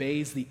who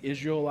obeys the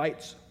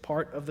Israelites'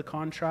 part of the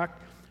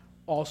contract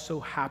also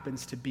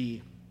happens to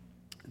be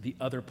the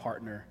other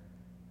partner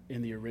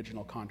in the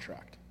original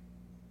contract.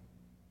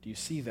 Do you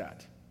see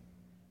that?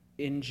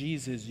 In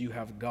Jesus, you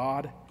have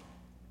God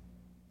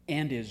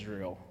and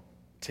Israel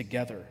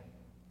together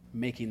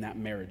making that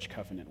marriage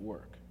covenant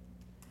work.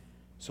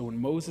 So when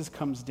Moses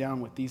comes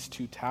down with these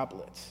two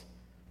tablets,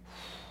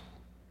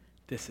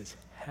 this is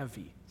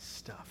heavy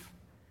stuff.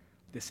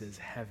 This is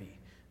heavy.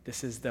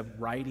 This is the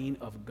writing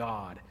of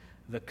God,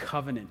 the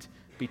covenant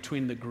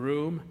between the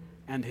groom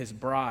and his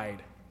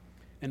bride.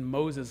 And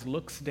Moses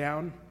looks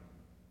down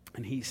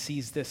and he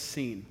sees this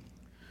scene.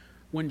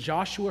 When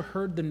Joshua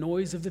heard the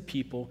noise of the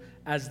people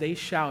as they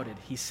shouted,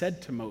 he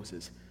said to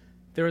Moses,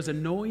 there is a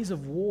noise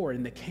of war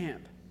in the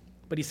camp.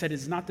 But he said,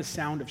 it's not the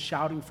sound of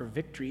shouting for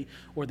victory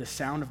or the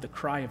sound of the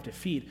cry of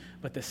defeat,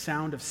 but the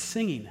sound of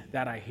singing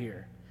that I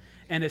hear.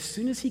 And as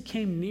soon as he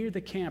came near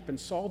the camp and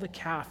saw the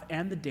calf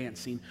and the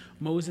dancing,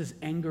 Moses'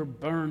 anger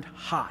burned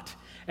hot.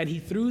 And he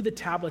threw the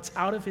tablets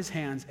out of his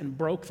hands and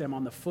broke them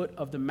on the foot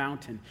of the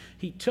mountain.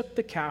 He took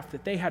the calf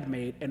that they had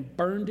made and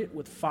burned it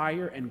with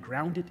fire and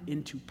ground it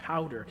into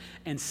powder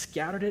and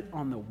scattered it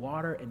on the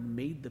water and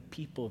made the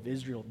people of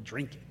Israel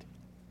drink it.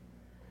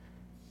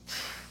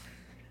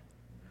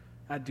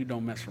 That dude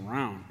don't mess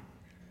around.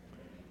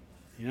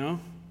 You know?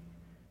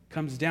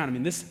 Comes down. I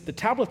mean, the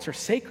tablets are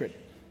sacred.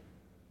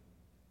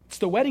 It's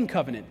the wedding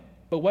covenant.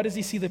 But what does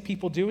he see the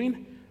people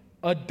doing?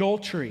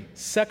 Adultery,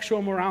 sexual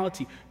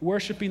immorality,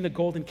 worshiping the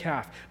golden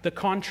calf. The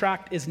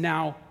contract is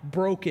now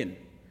broken.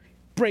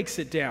 Breaks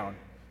it down.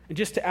 And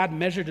just to add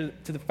measure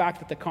to the fact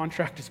that the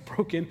contract is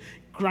broken,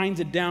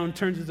 grinds it down,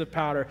 turns it to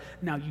powder.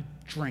 Now you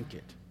drink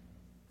it.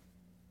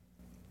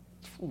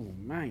 Oh,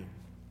 man.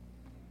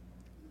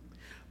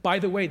 By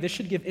the way, this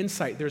should give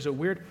insight. There's a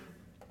weird,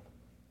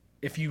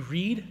 if you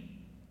read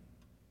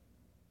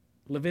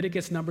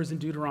Leviticus, Numbers, and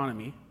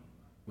Deuteronomy,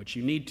 which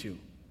you need to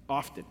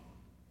often,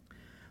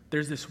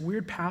 there's this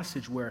weird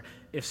passage where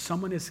if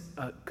someone is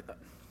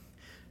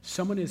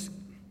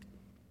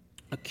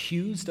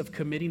accused of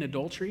committing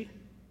adultery,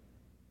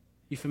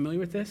 you familiar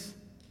with this?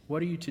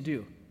 What are you to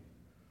do?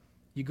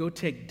 You go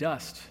take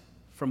dust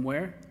from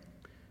where?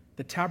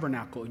 The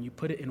tabernacle, and you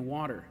put it in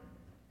water,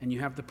 and you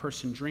have the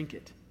person drink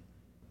it.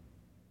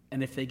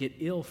 And if they get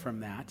ill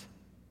from that,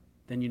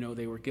 then you know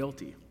they were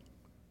guilty.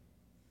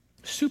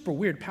 Super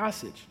weird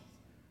passage.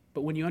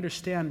 But when you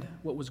understand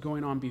what was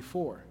going on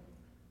before,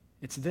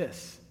 it's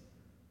this.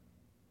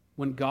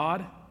 When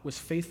God was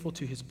faithful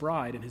to his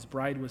bride and his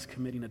bride was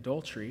committing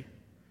adultery,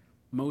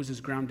 Moses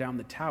ground down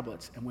the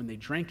tablets, and when they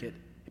drank it,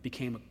 it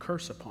became a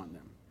curse upon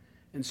them.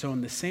 And so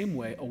in the same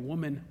way, a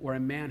woman or a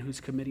man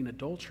who's committing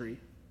adultery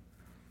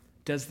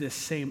does this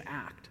same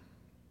act,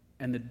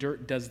 and the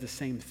dirt does the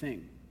same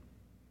thing.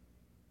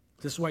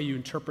 This is why you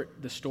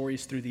interpret the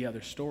stories through the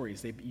other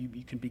stories.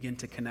 You can begin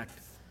to connect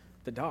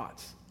the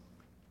dots.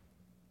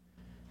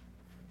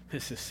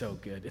 This is so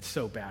good. It's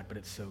so bad, but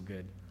it's so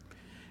good.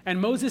 And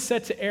Moses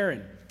said to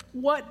Aaron,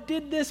 what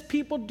did this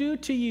people do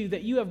to you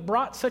that you have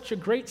brought such a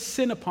great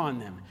sin upon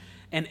them?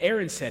 And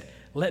Aaron said,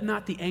 let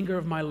not the anger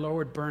of my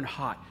Lord burn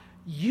hot.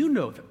 You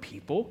know the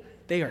people.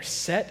 They are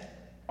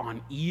set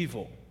on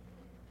evil.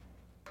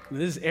 And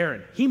this is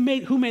Aaron. Who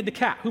made the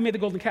calf? Who made the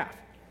golden calf?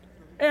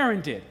 Aaron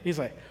did. He's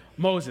like,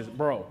 Moses,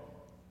 bro,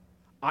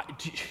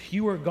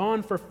 you were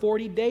gone for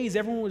 40 days.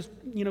 Everyone was,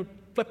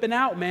 flipping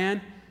out,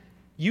 man.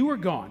 You were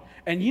gone.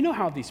 And you know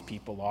how these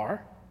people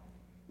are.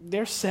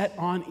 They're set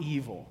on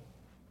evil.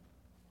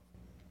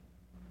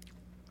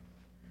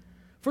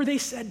 For they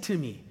said to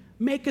me,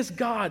 make us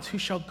gods who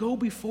shall go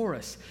before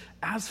us.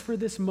 As for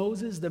this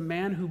Moses, the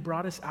man who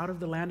brought us out of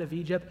the land of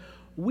Egypt,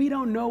 we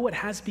don't know what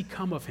has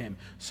become of him.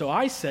 So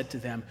I said to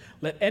them,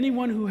 let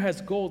anyone who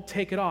has gold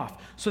take it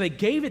off. So they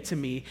gave it to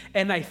me,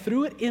 and I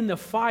threw it in the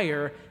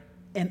fire,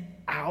 and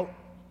out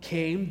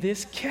came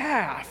this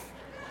calf.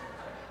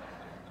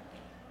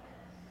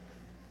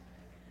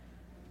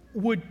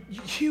 Would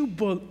you,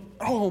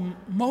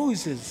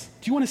 Moses,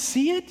 do you want to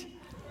see it?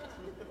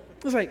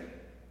 I was like,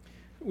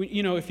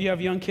 If you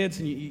have young kids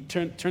and you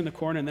turn the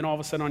corner and then all of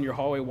a sudden on your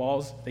hallway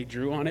walls, they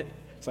drew on it.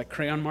 It's like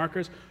crayon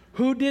markers.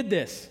 Who did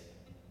this?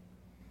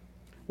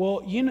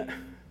 Well,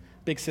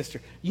 big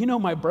sister,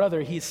 my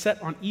brother, he's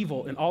set on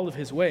evil in all of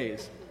his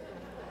ways.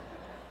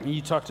 And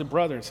you talk to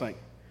brother, it's like,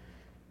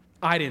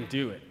 I didn't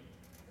do it.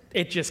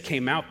 It just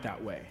came out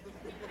that way.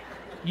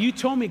 You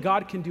told me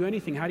God can do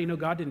anything. How do you know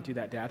God didn't do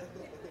that, Dad?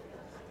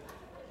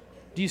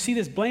 Do you see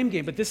this blame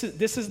game? But this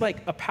is like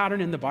a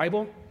pattern in the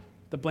Bible,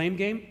 the blame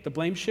game, the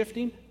blame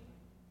shifting.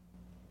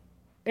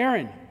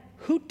 Aaron,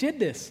 who did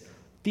this?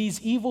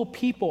 These evil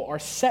people are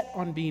set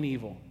on being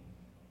evil.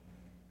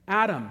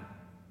 Adam,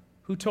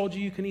 who told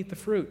you can eat the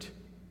fruit?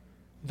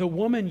 The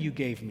woman you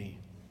gave me.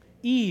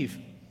 Eve,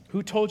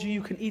 who told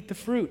you can eat the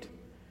fruit?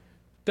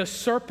 The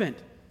serpent.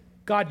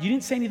 God, you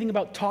didn't say anything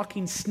about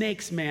talking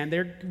snakes, man.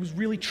 It was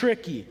really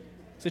tricky.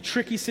 It's a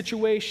tricky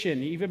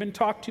situation. You've been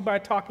talked to by a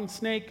talking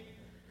snake?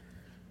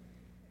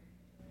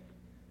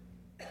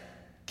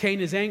 Cain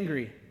is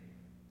angry.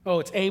 Oh,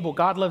 it's Abel.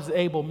 God loves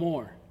Abel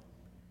more.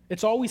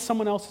 It's always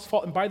someone else's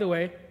fault. And by the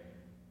way,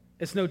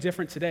 it's no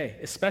different today.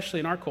 Especially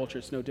in our culture,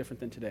 it's no different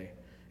than today.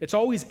 It's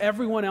always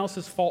everyone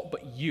else's fault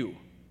but you.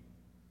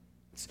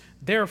 It's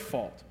their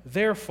fault.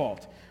 Their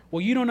fault.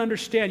 Well, you don't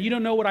understand. You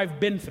don't know what I've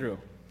been through.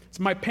 It's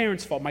my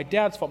parents' fault, my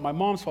dad's fault, my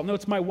mom's fault. No,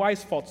 it's my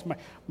wife's fault. It's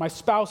my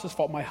spouse's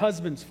fault, my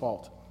husband's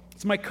fault.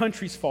 It's my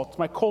country's fault. It's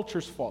my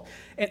culture's fault.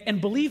 And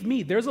believe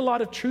me, there's a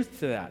lot of truth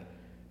to that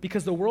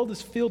because the world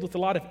is filled with a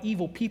lot of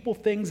evil people,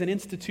 things, and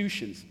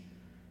institutions.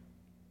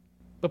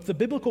 But the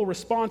biblical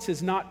response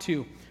is not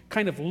to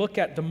kind of look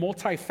at the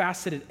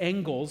multifaceted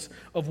angles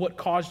of what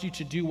caused you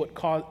to do what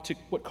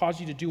caused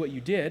you to do what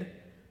you did.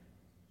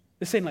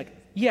 They're saying like,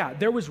 yeah,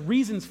 there was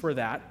reasons for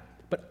that,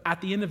 but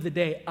at the end of the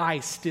day,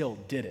 I still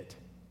did it.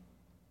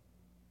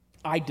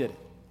 I did it.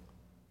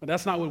 But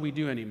that's not what we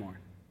do anymore.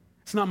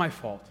 It's not my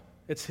fault.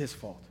 It's his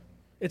fault.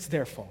 It's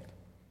their fault.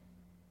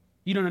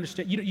 You don't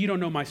understand. You don't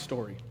know my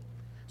story.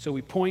 So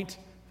we point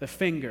the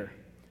finger.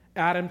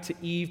 Adam to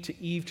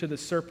Eve to the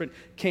serpent,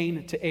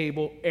 Cain to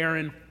Abel,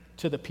 Aaron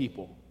to the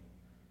people.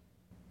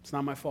 It's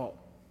not my fault.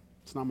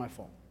 It's not my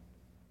fault.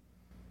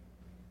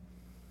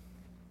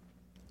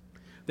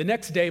 The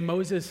next day,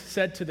 Moses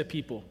said to the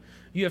people,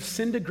 you have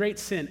sinned a great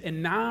sin,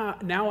 and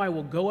now I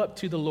will go up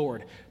to the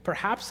Lord.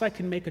 Perhaps I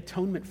can make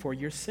atonement for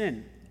your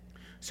sin.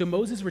 So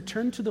Moses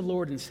returned to the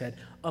Lord and said,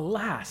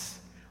 alas,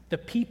 the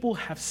people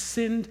have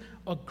sinned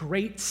a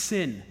great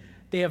sin.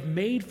 They have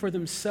made for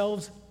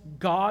themselves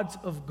gods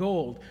of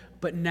gold.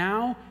 But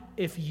now,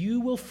 if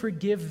you will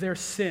forgive their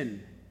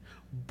sin,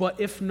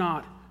 but if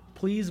not,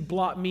 please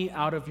blot me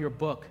out of your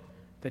book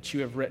that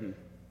you have written.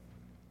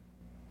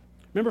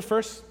 Remember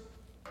first,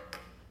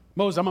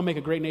 Moses, I'm going to make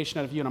a great nation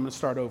out of you and I'm going to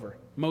start over.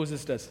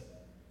 Moses does.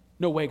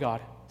 No way, God.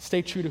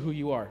 Stay true to who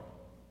you are.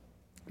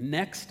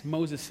 Next,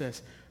 Moses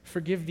says,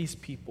 forgive these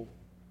people.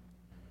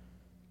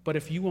 But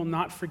if you will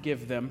not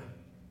forgive them,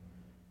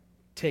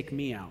 take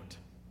me out.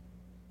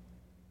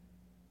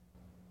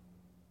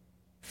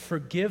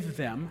 Forgive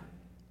them,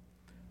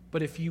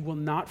 but if you will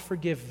not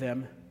forgive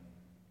them,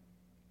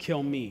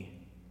 kill me.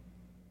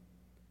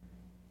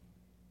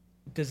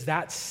 Does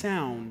that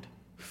sound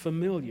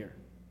familiar?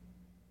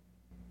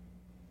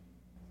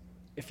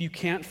 If you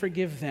can't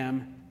forgive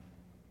them,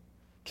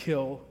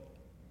 kill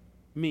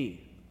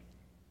me.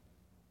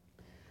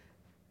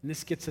 And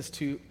this gets us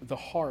to the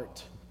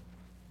heart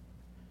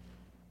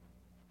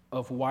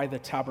of why the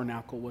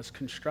tabernacle was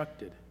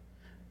constructed.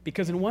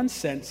 Because in one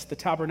sense, the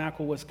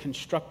tabernacle was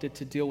constructed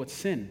to deal with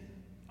sin,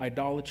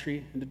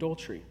 idolatry, and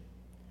adultery.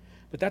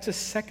 But that's a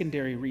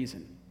secondary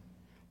reason.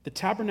 The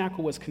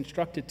tabernacle was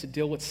constructed to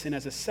deal with sin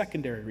as a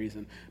secondary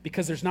reason,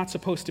 because there's not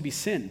supposed to be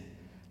sin.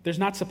 There's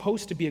not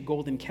supposed to be a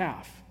golden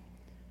calf.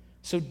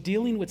 So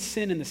dealing with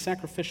sin in the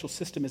sacrificial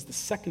system is the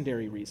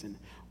secondary reason.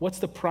 What's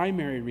the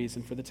primary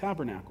reason for the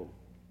tabernacle?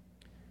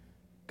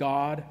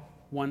 God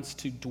wants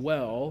to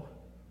dwell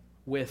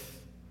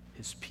with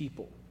his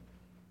people.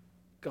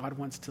 God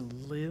wants to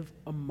live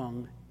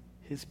among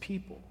his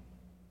people.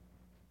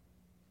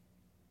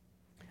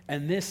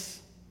 And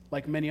this,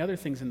 like many other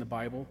things in the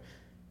Bible,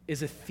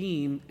 is a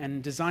theme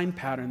and design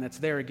pattern that's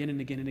there again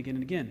and again and again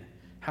and again.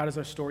 How does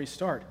our story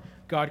start?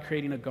 God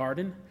creating a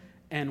garden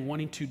and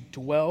wanting to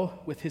dwell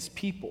with his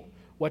people.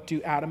 What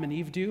do Adam and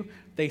Eve do?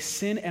 They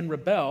sin and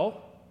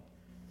rebel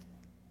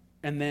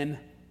and then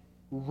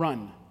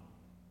run.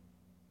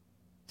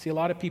 See, a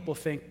lot of people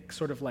think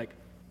sort of like,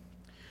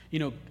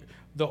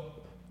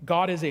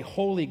 God is a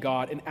holy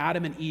God, and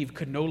Adam and Eve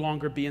could no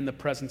longer be in the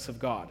presence of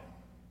God.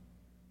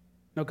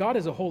 Now, God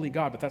is a holy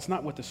God, but that's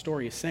not what the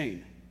story is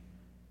saying.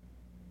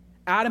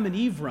 Adam and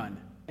Eve run,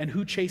 and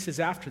who chases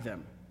after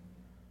them?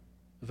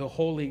 The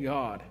holy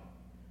God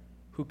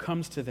who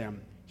comes to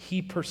them.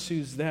 He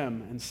pursues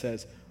them and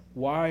says,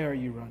 why are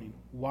you running?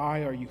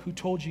 Who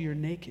told you you're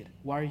naked?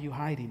 Why are you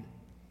hiding?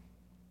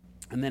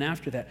 And then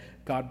after that,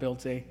 God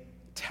builds a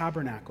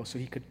tabernacle so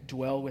he could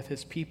dwell with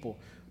his people.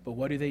 But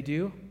what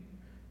do?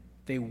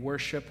 They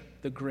worship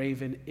the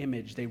graven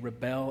image. They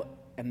rebel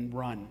and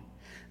run.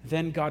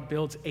 Then God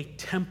builds a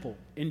temple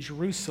in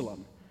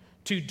Jerusalem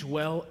to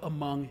dwell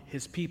among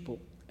his people.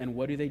 And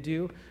what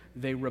do?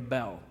 They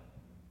rebel,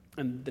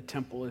 and the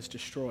temple is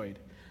destroyed.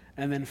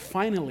 And then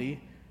finally,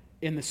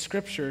 in the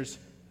scriptures,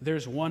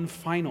 there's one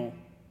final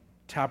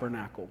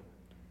tabernacle,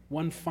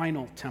 one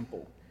final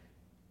temple,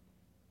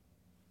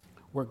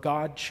 where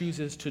God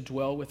chooses to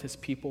dwell with his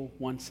people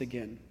once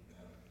again.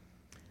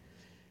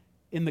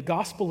 In the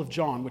Gospel of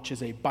John, which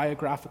is a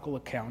biographical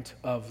account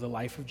of the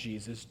life of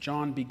Jesus,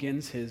 John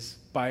begins his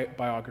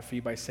biography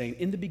by saying,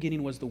 "In the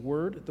beginning was the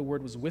Word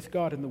was with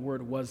God, and the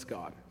Word was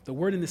God." The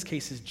Word in this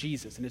case is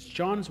Jesus, and it's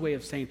John's way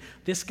of saying,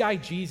 this guy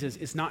Jesus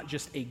is not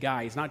just a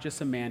guy, he's not just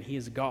a man, he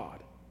is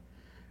God.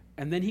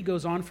 And then he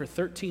goes on for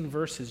 13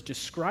 verses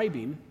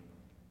describing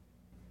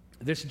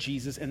this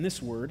Jesus and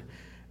this Word,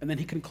 and then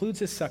he concludes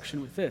his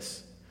section with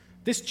this.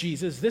 This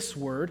Jesus, this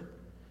Word,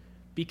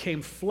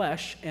 became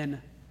flesh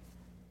and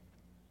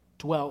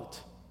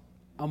dwelt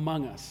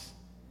among us.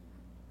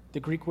 The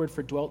Greek word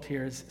for dwelt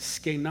here is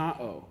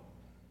skenao.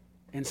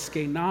 And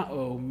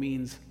skenao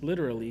means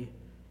literally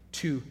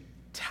to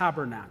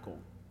tabernacle.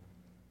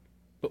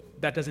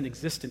 But that doesn't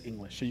exist in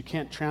English, so you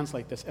can't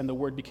translate this. And the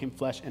word became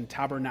flesh and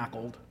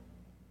tabernacled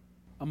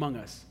among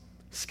us.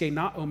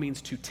 Skenao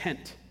means to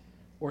tent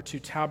or to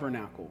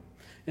tabernacle.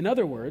 In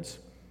other words,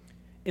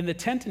 in the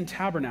tent and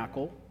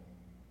tabernacle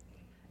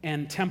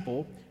and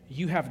temple,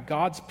 you have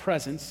God's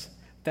presence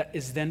that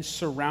is then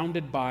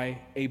surrounded by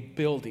a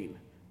building.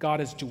 God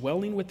is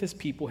dwelling with his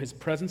people, his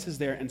presence is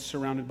there and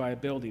surrounded by a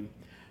building.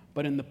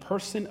 But in the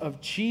person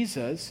of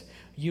Jesus,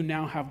 you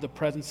now have the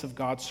presence of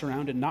God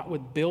surrounded not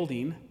with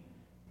building,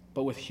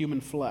 but with human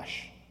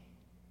flesh.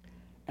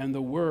 And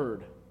the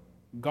Word,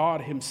 God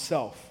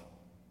himself,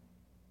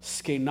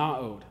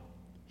 skenaod,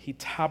 he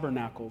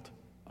tabernacled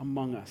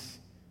among us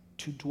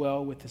to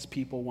dwell with his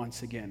people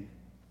once again.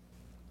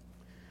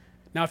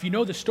 Now, if you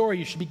know the story,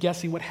 you should be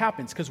guessing what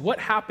happens, because what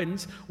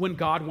happens when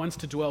God wants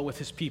to dwell with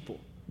his people?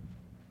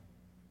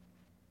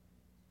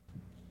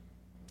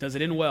 Does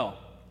it end well?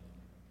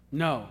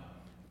 No.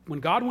 When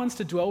God wants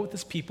to dwell with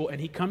his people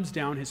and he comes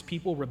down, his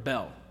people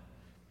rebel.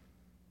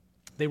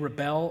 They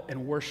rebel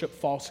and worship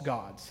false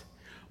gods.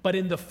 But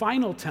in the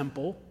final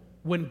temple,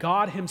 when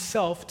God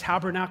himself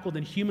tabernacled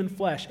in human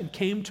flesh and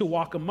came to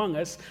walk among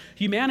us,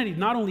 humanity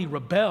not only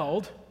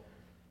rebelled,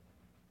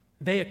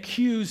 they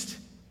accused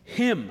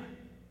him.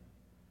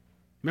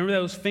 Remember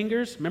those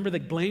fingers? Remember the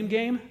blame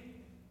game?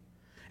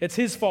 It's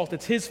his fault,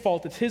 it's his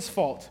fault, it's his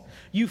fault.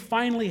 You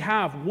finally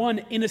have one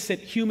innocent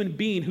human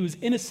being who's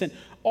innocent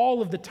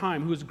all of the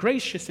time, who is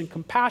gracious and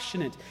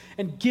compassionate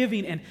and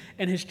giving,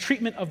 and his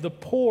treatment of the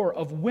poor,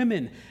 of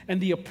women, and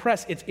the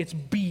oppressed, it's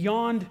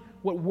beyond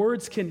what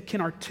words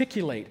can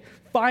articulate.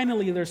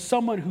 Finally, there's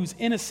someone who's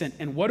innocent,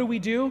 and what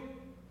do?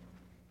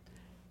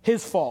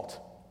 His fault.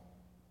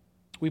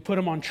 We put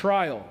him on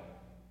trial.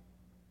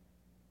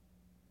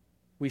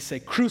 We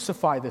say,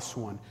 crucify this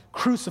one,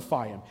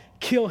 crucify him,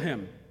 kill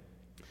him.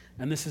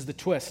 And this is the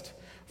twist.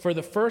 For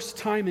the first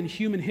time in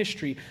human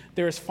history,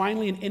 there is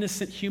finally an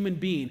innocent human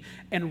being.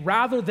 And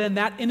rather than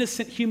that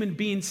innocent human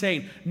being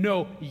saying,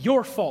 no,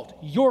 your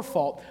fault,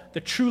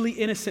 the truly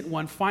innocent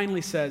one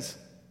finally says,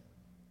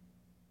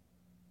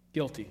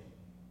 guilty.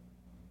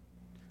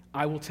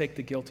 I will take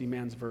the guilty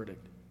man's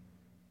verdict.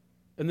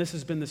 And this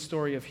has been the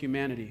story of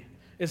humanity.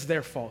 It's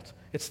their fault.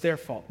 It's their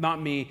fault, not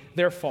me.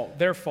 Their fault,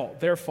 their fault,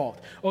 their fault.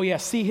 Oh yeah,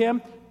 see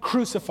him?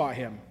 Crucify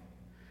him.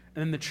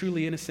 And then the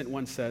truly innocent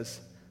one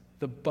says,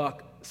 the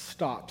buck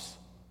stops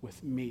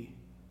with me.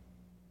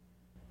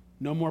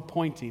 No more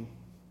pointing.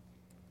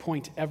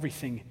 Point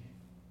everything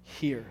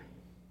here.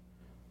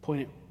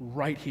 Point it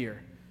right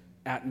here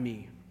at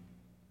me.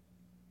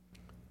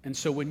 And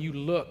so when you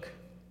look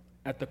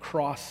at the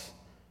cross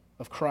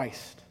of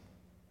Christ,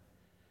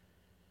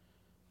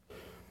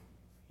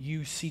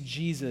 you see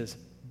Jesus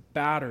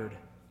battered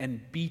and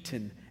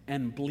beaten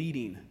and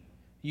bleeding.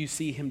 You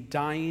see him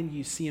dying.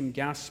 You see him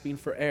gasping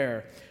for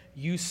air.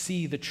 You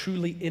see the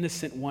truly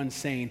innocent one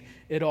saying,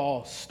 it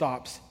all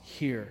stops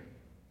here.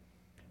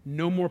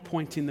 No more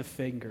pointing the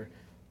finger.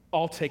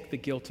 I'll take the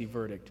guilty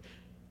verdict.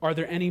 Are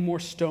there any more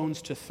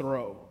stones to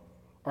throw?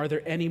 Are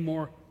there any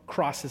more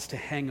crosses to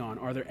hang on?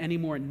 Are there any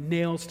more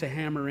nails to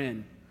hammer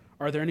in?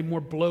 Are there any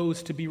more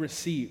blows to be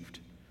received?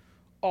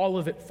 All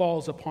of it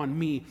falls upon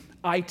me.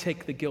 I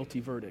take the guilty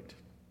verdict.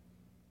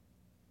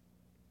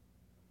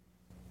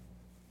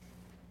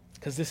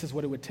 Because this is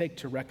what it would take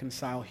to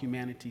reconcile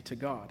humanity to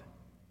God.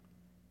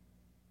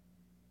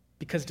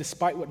 Because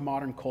despite what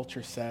modern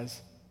culture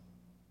says,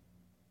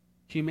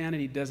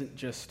 humanity doesn't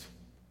just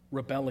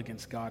rebel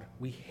against God.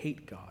 We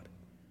hate God.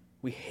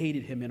 We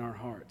hated him in our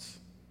hearts.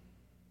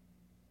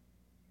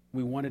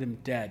 We wanted him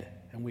dead,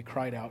 and we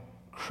cried out,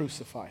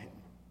 crucify him.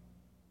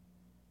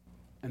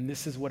 And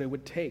this is what it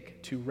would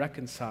take to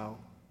reconcile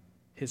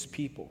his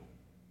people.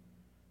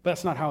 But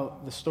that's not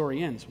how the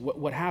story ends.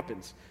 What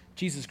happens?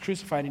 Jesus is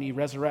crucified and he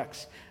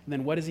resurrects. And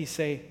then what does he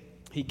say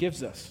he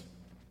gives us?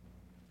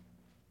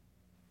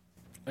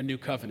 A new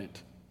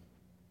covenant.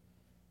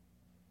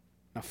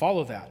 Now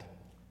follow that.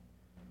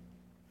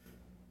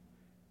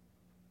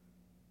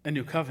 A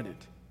new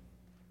covenant.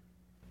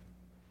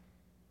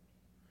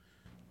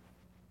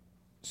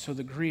 So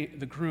the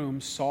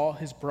groom saw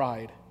his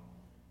bride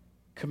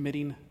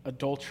committing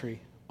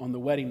adultery on the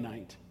wedding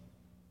night.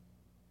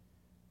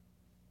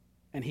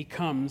 And he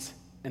comes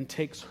and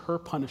takes her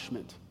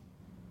punishment.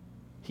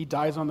 He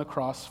dies on the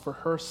cross for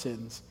her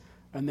sins,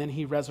 and then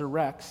he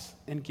resurrects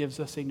and gives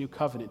us a new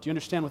covenant. Do you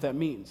understand what that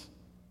means?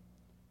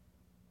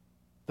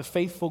 The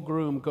faithful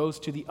groom goes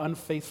to the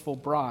unfaithful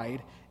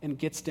bride and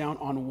gets down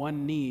on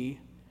one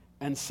knee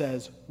and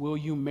says, "Will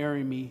you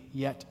marry me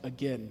yet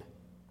again?"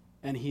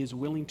 And he is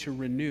willing to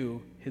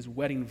renew his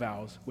wedding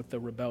vows with the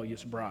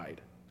rebellious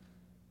bride.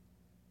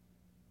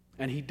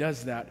 And he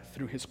does that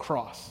through his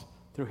cross,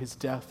 through his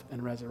death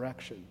and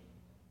resurrection.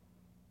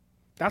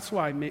 That's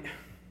why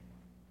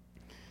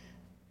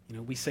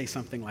we say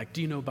something like,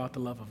 "Do you know about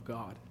the love of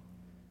God?"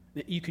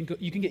 You can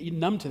get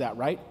numb to that,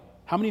 right?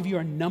 How many of you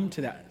are numb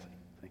to that?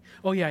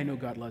 "Oh yeah, I know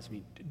God loves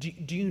me."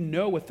 Do you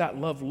know what that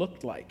love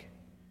looked like?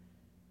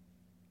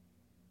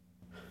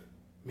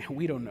 Man,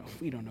 we don't know.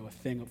 We don't know a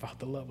thing about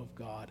the love of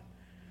God.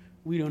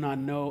 We do not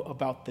know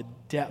about the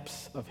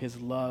depths of his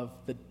love,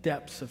 the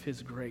depths of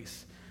his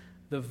grace,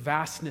 the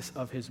vastness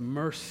of his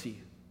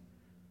mercy.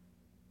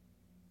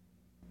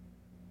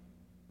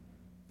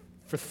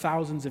 For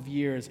thousands of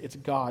years, it's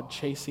God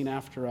chasing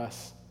after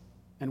us,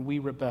 and we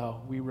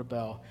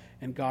rebel,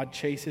 and God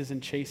chases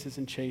and chases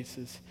and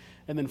chases,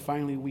 and then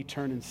finally we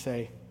turn and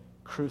say,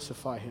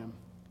 "Crucify him."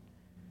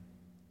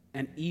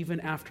 And even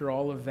after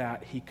all of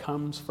that, he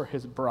comes for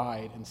his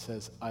bride and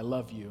says, "I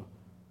love you.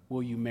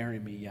 Will you marry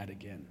me yet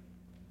again?"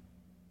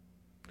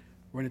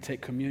 We're going to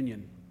take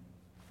communion.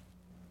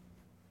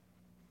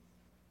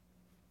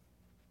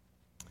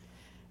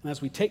 And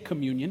as we take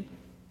communion,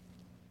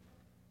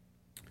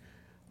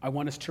 I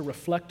want us to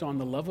reflect on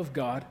the love of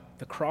God,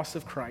 the cross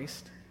of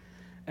Christ,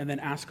 and then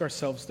ask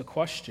ourselves the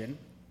question,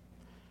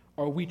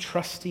 are we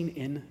trusting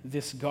in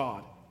this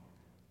God?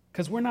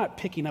 Because we're not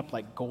picking up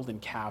like golden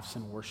calves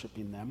and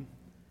worshiping them,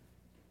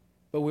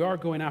 but we are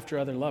going after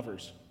other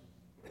lovers.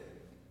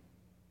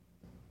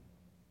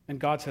 And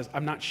God says,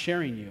 "I'm not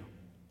sharing you.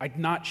 I'm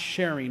not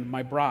sharing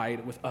my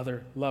bride with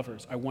other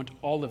lovers. I want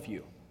all of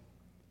you."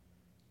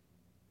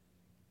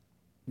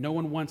 No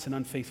one wants an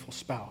unfaithful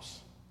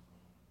spouse.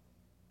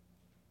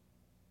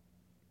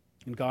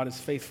 And God is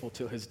faithful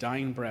till his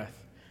dying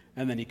breath,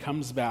 and then he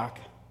comes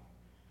back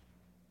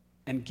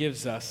and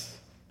gives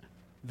us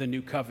the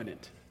new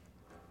covenant.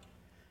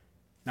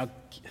 Now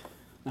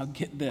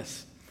get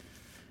this.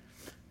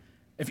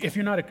 If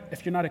you're not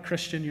a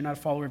Christian, you're not a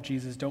follower of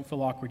Jesus, don't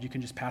feel awkward. You can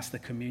just pass the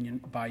communion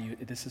by you.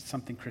 This is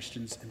something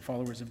Christians and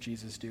followers of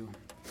Jesus do.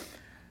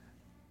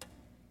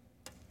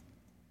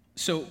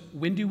 So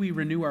when do we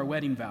renew our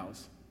wedding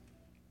vows?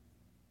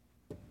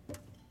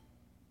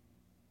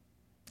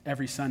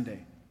 Every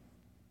Sunday.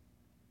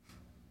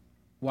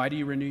 Why do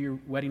you renew your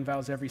wedding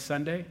vows every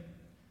Sunday?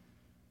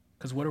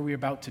 Because what are we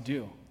about to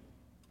do?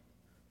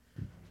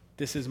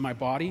 This is my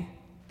body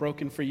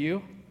broken for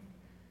you.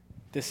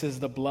 This is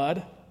the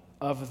blood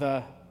of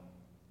the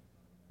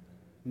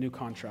new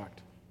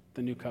contract,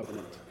 the new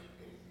covenant.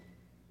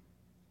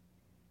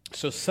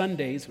 So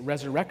Sundays,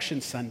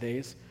 Resurrection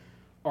Sundays,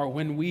 are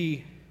when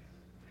we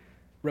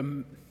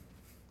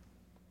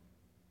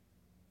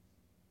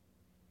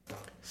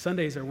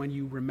Sundays are when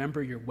you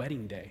remember your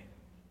wedding day.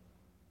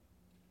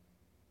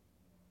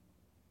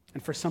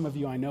 And for some of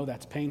you, I know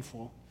that's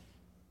painful.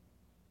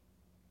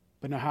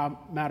 But no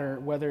matter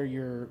whether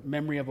your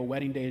memory of a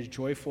wedding day is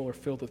joyful or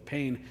filled with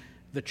pain,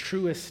 the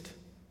truest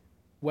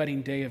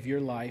wedding day of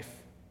your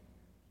life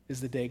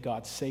is the day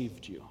God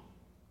saved you.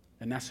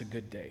 And that's a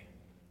good day.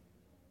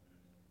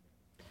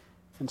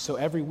 And so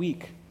every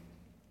week,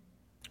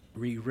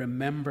 we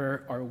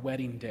remember our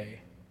wedding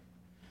day.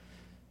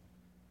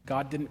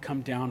 God didn't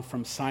come down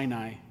from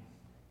Sinai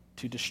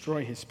to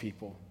destroy his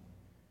people.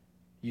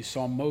 You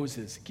saw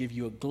Moses give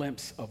you a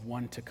glimpse of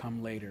one to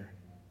come later,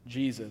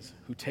 Jesus,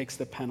 who takes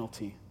the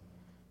penalty,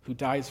 who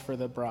dies for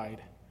the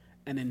bride,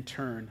 and in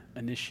turn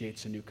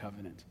initiates a new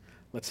covenant.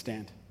 Let's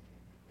stand.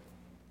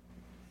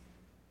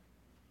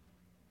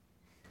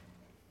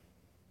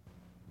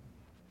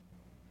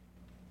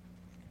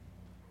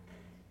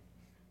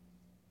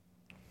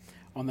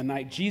 On the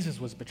night Jesus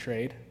was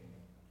betrayed,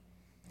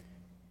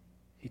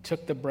 he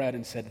took the bread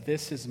and said,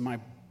 "This is my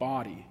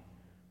body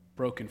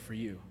broken for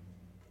you.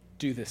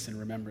 Do this in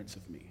remembrance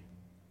of me."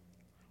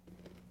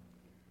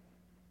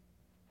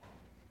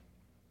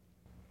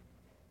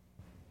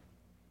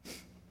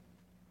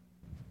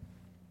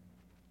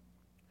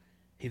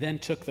 He then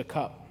took the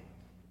cup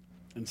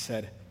and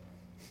said,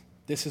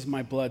 "This is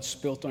my blood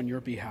spilt on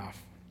your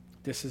behalf.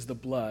 This is the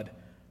blood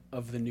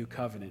of the new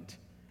covenant.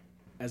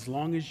 As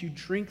long as you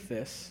drink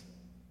this,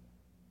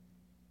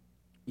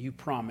 you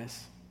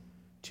promise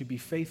to be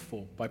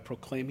faithful by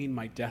proclaiming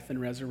my death and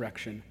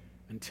resurrection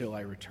until I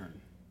return."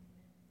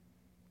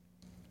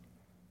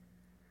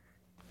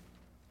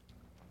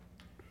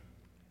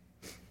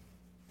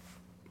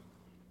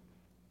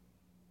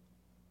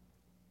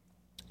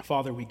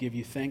 Father, we give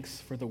you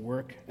thanks for the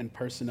work and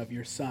person of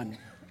your Son.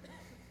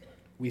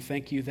 We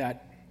thank you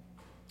that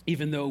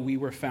even though we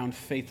were found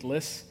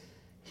faithless,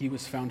 he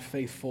was found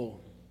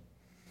faithful.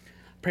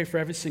 Pray for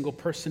every single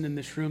person in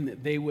this room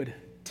that they would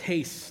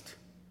taste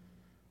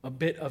a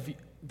bit of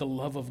the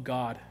love of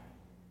God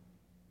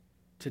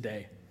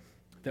today,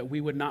 that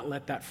we would not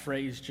let that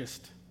phrase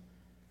just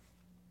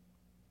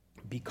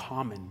be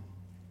common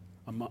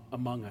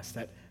among us,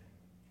 that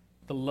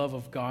the love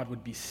of God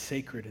would be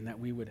sacred and that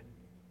we would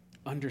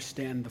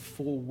understand the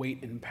full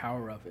weight and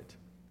power of it.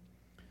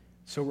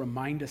 So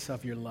remind us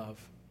of your love.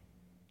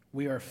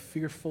 We are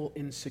fearful,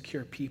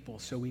 insecure people,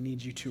 so we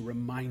need you to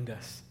remind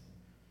us.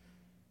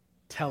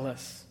 Tell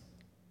us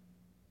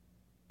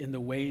in the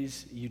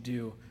ways you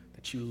do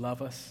that you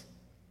love us,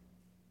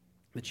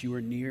 that you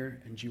are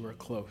near and you are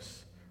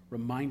close.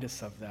 Remind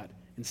us of that.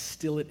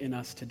 Instill it in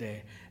us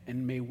today.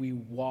 And may we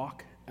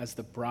walk as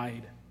the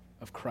bride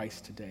of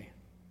Christ today.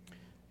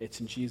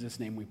 It's in Jesus'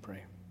 name we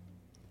pray.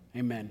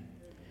 Amen.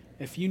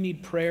 If you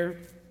need prayer,